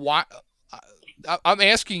 why... I'm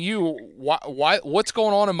asking you why what's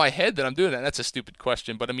going on in my head that I'm doing that? That's a stupid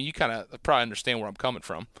question, but I mean, you kind of probably understand where I'm coming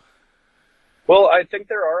from. Well, I think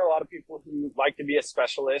there are a lot of people who like to be a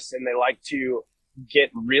specialist and they like to get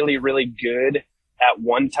really, really good at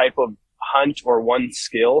one type of hunt or one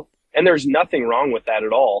skill. And there's nothing wrong with that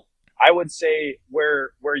at all. I would say where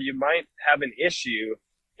you might have an issue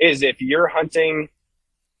is if you're hunting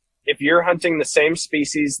the same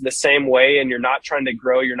species the same way and you're not trying to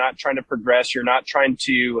grow, you're not trying to progress, you're not trying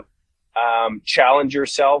to challenge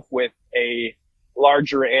yourself with a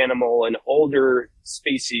larger animal, an older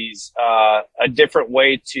species, a different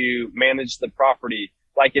way to manage the property.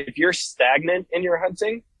 Like if you're stagnant in your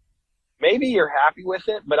hunting, maybe you're happy with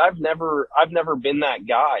it, but I've never been that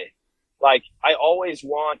guy. Like I always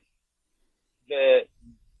want to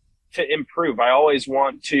improve. I always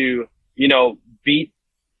want to,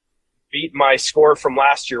 beat my score from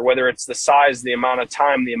last year, whether it's the size, the amount of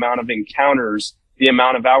time, the amount of encounters, the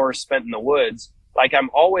amount of hours spent in the woods. Like I'm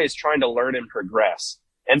always trying to learn and progress.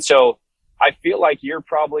 And so I feel like you're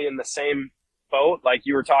probably in the same boat. Like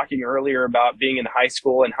you were talking earlier about being in high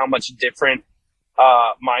school and how much different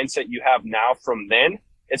mindset you have now from then.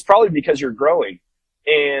 It's probably because you're growing.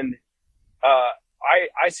 And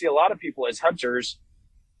I see a lot of people as hunters,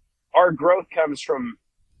 our growth comes from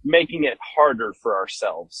making it harder for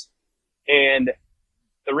ourselves. And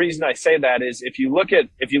the reason I say that is if you look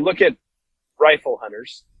at rifle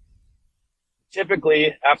hunters,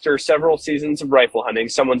 typically after several seasons of rifle hunting,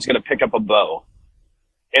 someone's going to pick up a bow.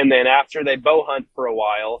 And then after they bow hunt for a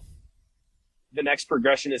while, the next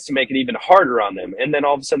progression is to make it even harder on them. And then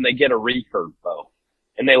all of a sudden they get a recurve bow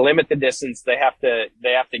and they limit the distance. They have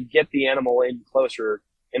to get the animal in closer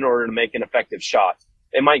in order to make an effective shot.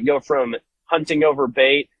 They might go from hunting over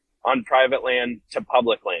bait on private land to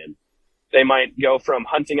public land. They might go from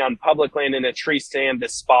hunting on public land in a tree stand to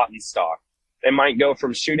spot and stalk. They might go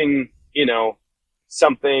from shooting,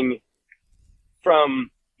 something from,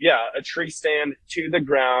 a tree stand to the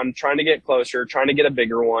ground, trying to get closer, trying to get a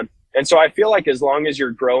bigger one. And so I feel like as long as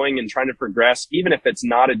you're growing and trying to progress, even if it's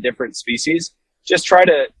not a different species, just try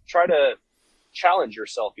to challenge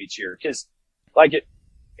yourself each year. Cause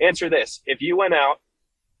answer this, if you went out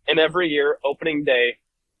and every year, opening day,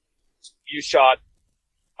 you shot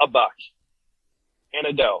a buck and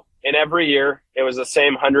a doe, and every year it was the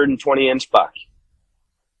same 120-inch buck.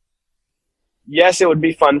 Yes, it would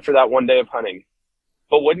be fun for that one day of hunting,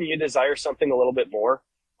 but wouldn't you desire something a little bit more,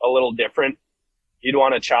 a little different? You'd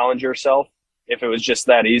want to challenge yourself if it was just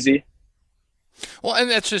that easy. Well, and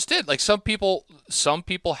that's just it. Like some people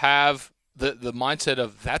have the mindset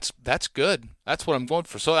of that's good. That's what I'm going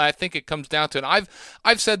for. So I think it comes down to, and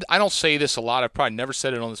I've said, I don't say this a lot. I've probably never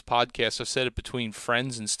said it on this podcast. I've said it between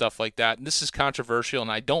friends and stuff like that. And this is controversial,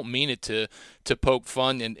 and I don't mean it to poke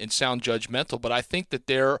fun and sound judgmental, but I think that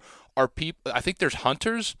there are people, I think there's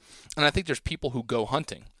hunters, and I think there's people who go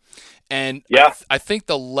hunting. And I think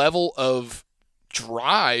the level of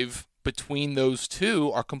drive between those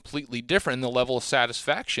two are completely different, and the level of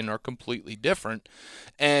satisfaction are completely different.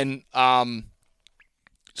 And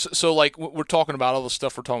so like we're talking about all the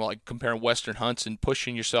stuff we're talking about, like comparing Western hunts and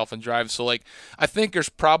pushing yourself and drive. So like I think there's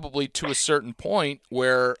probably to a certain point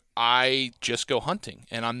where I just go hunting,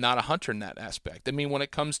 and I'm not a hunter in that aspect. I mean, when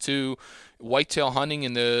it comes to whitetail hunting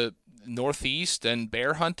and the Northeast and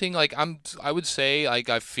bear hunting, like I would say, like,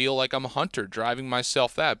 I feel like I'm a hunter driving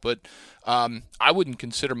myself that, but I wouldn't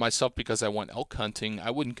consider myself, because I went elk hunting,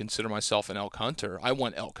 I wouldn't consider myself an elk hunter. I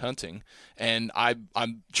went elk hunting, and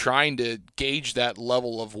I'm trying to gauge that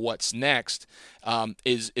level of what's next.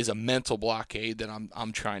 Is a mental blockade that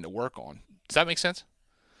I'm trying to work on. Does that make sense?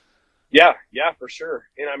 Yeah, for sure.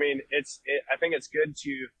 And I mean, I think it's good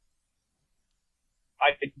to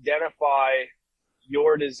identify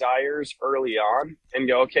your desires early on and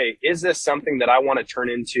go, okay, is this something that I want to turn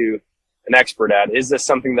into an expert at? Is this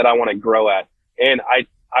something that I want to grow at? And I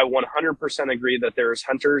 100% agree that there's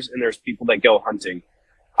hunters and there's people that go hunting.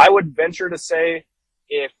 I would venture to say,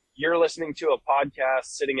 if you're listening to a podcast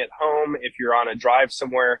sitting at home, if you're on a drive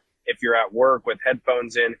somewhere, if you're at work with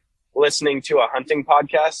headphones in, listening to a hunting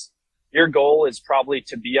podcast, your goal is probably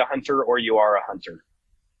to be a hunter, or you are a hunter.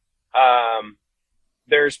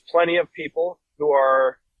 There's plenty of people who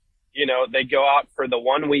are, they go out for the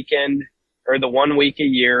one weekend or the 1 week a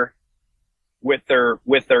year with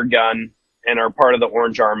their gun and are part of the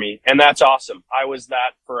Orange Army. And that's awesome. I was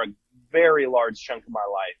that for a very large chunk of my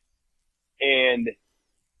life. And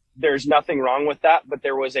there's nothing wrong with that. But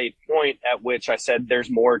there was a point at which I said, there's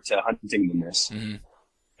more to hunting than this. Mm-hmm.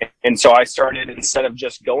 And so I started, instead of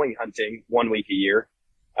just going hunting 1 week a year,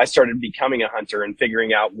 I started becoming a hunter and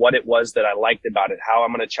figuring out what it was that I liked about it, how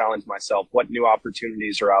I'm going to challenge myself, what new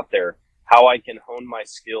opportunities are out there, how I can hone my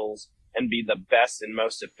skills and be the best and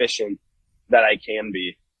most efficient that I can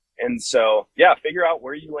be. And so, yeah, figure out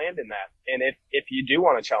where you land in that. And if you do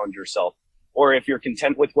want to challenge yourself, or if you're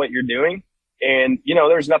content with what you're doing, and,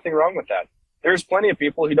 there's nothing wrong with that. There's plenty of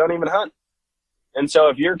people who don't even hunt. And so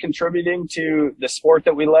if you're contributing to the sport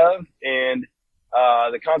that we love and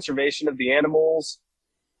the conservation of the animals,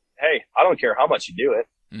 hey, I don't care how much you do it.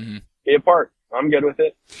 Mm-hmm. Be a part. I'm good with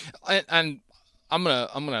it. And I'm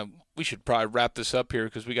gonna. We should probably wrap this up here,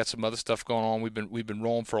 because we got some other stuff going on. We've been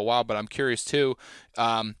rolling for a while, but I'm curious too.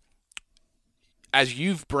 As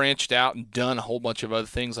you've branched out and done a whole bunch of other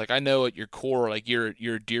things, like, I know at your core, like, you're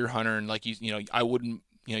a deer hunter, and like I wouldn't.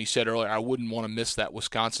 You said earlier, I wouldn't want to miss that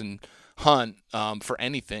Wisconsin hunt for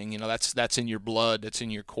anything. That's in your blood. That's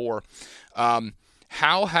in your core.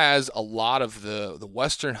 How has a lot of the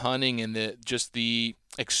Western hunting and the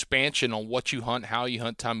expansion on what you hunt, how you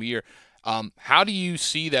hunt, time of year, how do you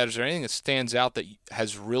see that? Is there anything that stands out that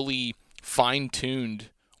has really fine-tuned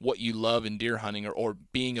what you love in deer hunting, or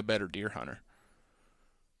being a better deer hunter?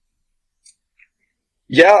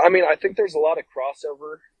 Yeah, I mean, I think there's a lot of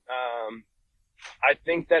crossover. I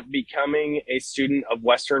think that becoming a student of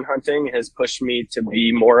Western hunting has pushed me to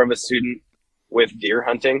be more of a student with deer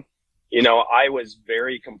hunting. I was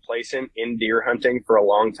very complacent in deer hunting for a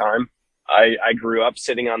long time. I grew up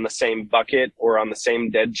sitting on the same bucket or on the same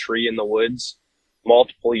dead tree in the woods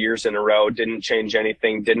multiple years in a row, didn't change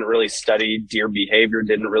anything, didn't really study deer behavior,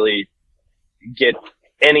 didn't really get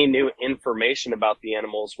any new information about the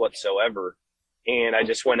animals whatsoever. And I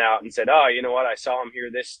just went out and said, oh, you know what? I saw them here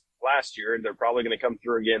this last year. They're probably going to come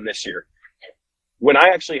through again this year. When I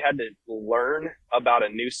actually had to learn about a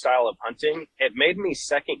new style of hunting, it made me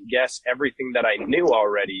second guess everything that I knew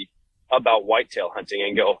already about whitetail hunting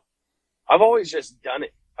and go, I've always just done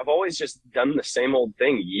it. I've always just done the same old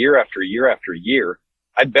thing year after year after year.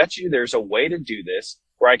 I bet you there's a way to do this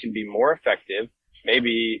where I can be more effective.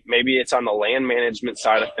 Maybe it's on the land management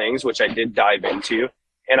side of things, which I did dive into.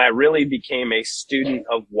 And I really became a student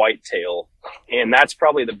of whitetail. And that's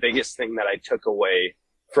probably the biggest thing that I took away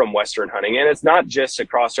from Western hunting. And it's not just a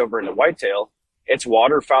crossover into whitetail, it's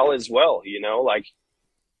waterfowl as well. Like,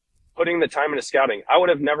 putting the time into scouting. I would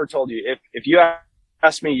have never told you, if you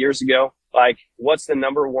asked me years ago, like, what's the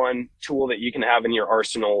number one tool that you can have in your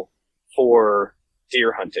arsenal for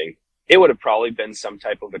deer hunting? It would have probably been some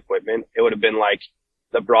type of equipment. It would have been like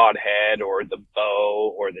the broadhead or the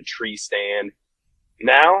bow or the tree stand.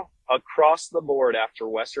 Now, across the board after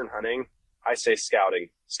Western hunting, I say scouting.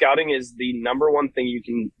 Scouting is the number one thing you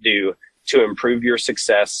can do to improve your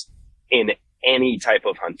success in any type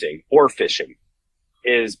of hunting or fishing,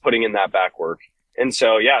 is putting in that back work. And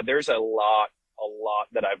so, yeah, there's a lot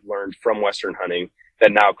that I've learned from Western hunting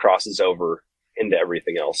that now crosses over into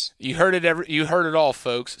everything else. You heard it you heard it all,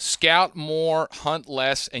 folks. Scout more, hunt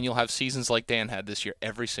less, and you'll have seasons like Dan had this year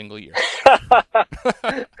every single year.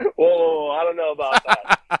 Whoa, I don't know about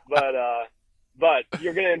that. But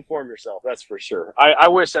you're going to inform yourself, that's for sure. I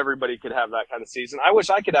wish everybody could have that kind of season. I wish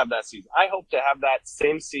I could have that season. I hope to have that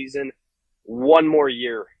same season one more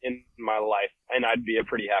year in my life, and I'd be a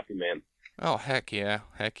pretty happy man. Oh, heck yeah.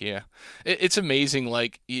 It's amazing.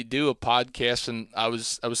 Like, you do a podcast, and I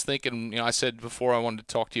was thinking, I said before I wanted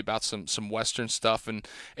to talk to you about some Western stuff, and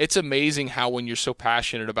it's amazing how when you're so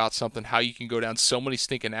passionate about something, how you can go down so many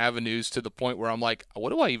stinking avenues to the point where I'm like, what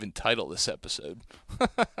do I even title this episode?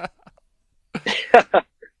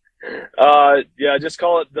 Yeah, just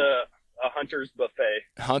call it a Hunter's Buffet.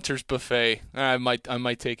 Hunter's Buffet. I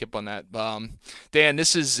might take up on that. Dan,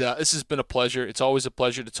 this has been a pleasure. It's always a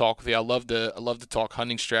pleasure to talk with you. I love to talk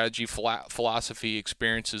hunting strategy, philosophy,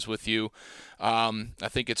 experiences with you. I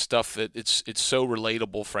think it's stuff that it's so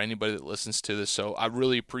relatable for anybody that listens to this. So I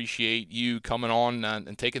really appreciate you coming on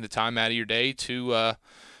and taking the time out of your day to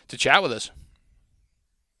chat with us.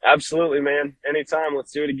 Absolutely, man. Anytime.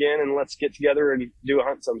 Let's do it again, and let's get together and do a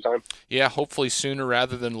hunt sometime. Yeah, hopefully sooner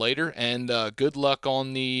rather than later. And good luck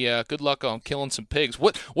on killing some pigs.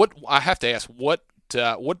 What I have to ask, what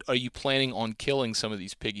are you planning on killing some of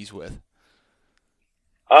these piggies with?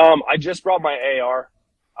 I just brought my AR.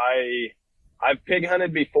 I've pig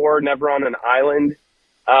hunted before, never on an island.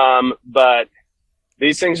 But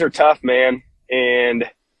these things are tough, man. And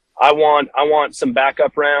I want some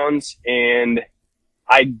backup rounds, and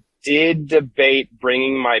I did debate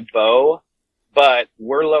bringing my bow, but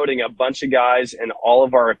we're loading a bunch of guys and all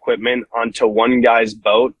of our equipment onto one guy's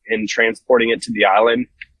boat and transporting it to the island.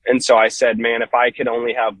 And so I said, man, if I could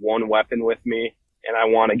only have one weapon with me and I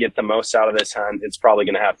want to get the most out of this hunt, it's probably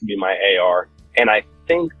going to have to be my AR. And I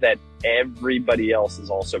think that everybody else is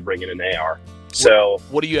also bringing an AR. So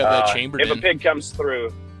what do you have that chambered if in? a pig comes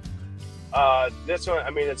through, this one, I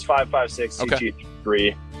mean, it's 5.56 Okay.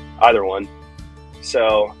 CG3, either one.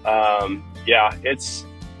 So, yeah, it's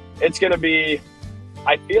going to be,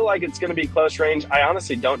 I feel like it's going to be close range. I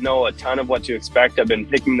honestly don't know a ton of what to expect. I've been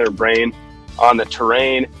picking their brain on the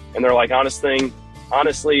terrain, and they're like, honestly,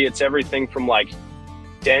 it's everything from like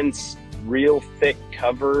dense, real thick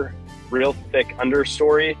cover, real thick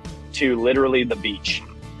understory to literally the beach.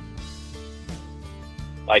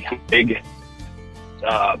 Like a big,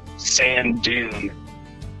 sand dune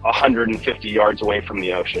 150 yards away from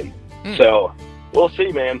the ocean. So, we'll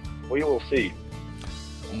see, man. We will see.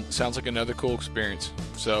 Sounds like another cool experience.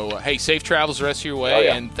 So, hey, safe travels the rest of your way,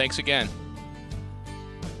 and thanks again.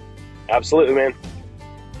 Absolutely, man.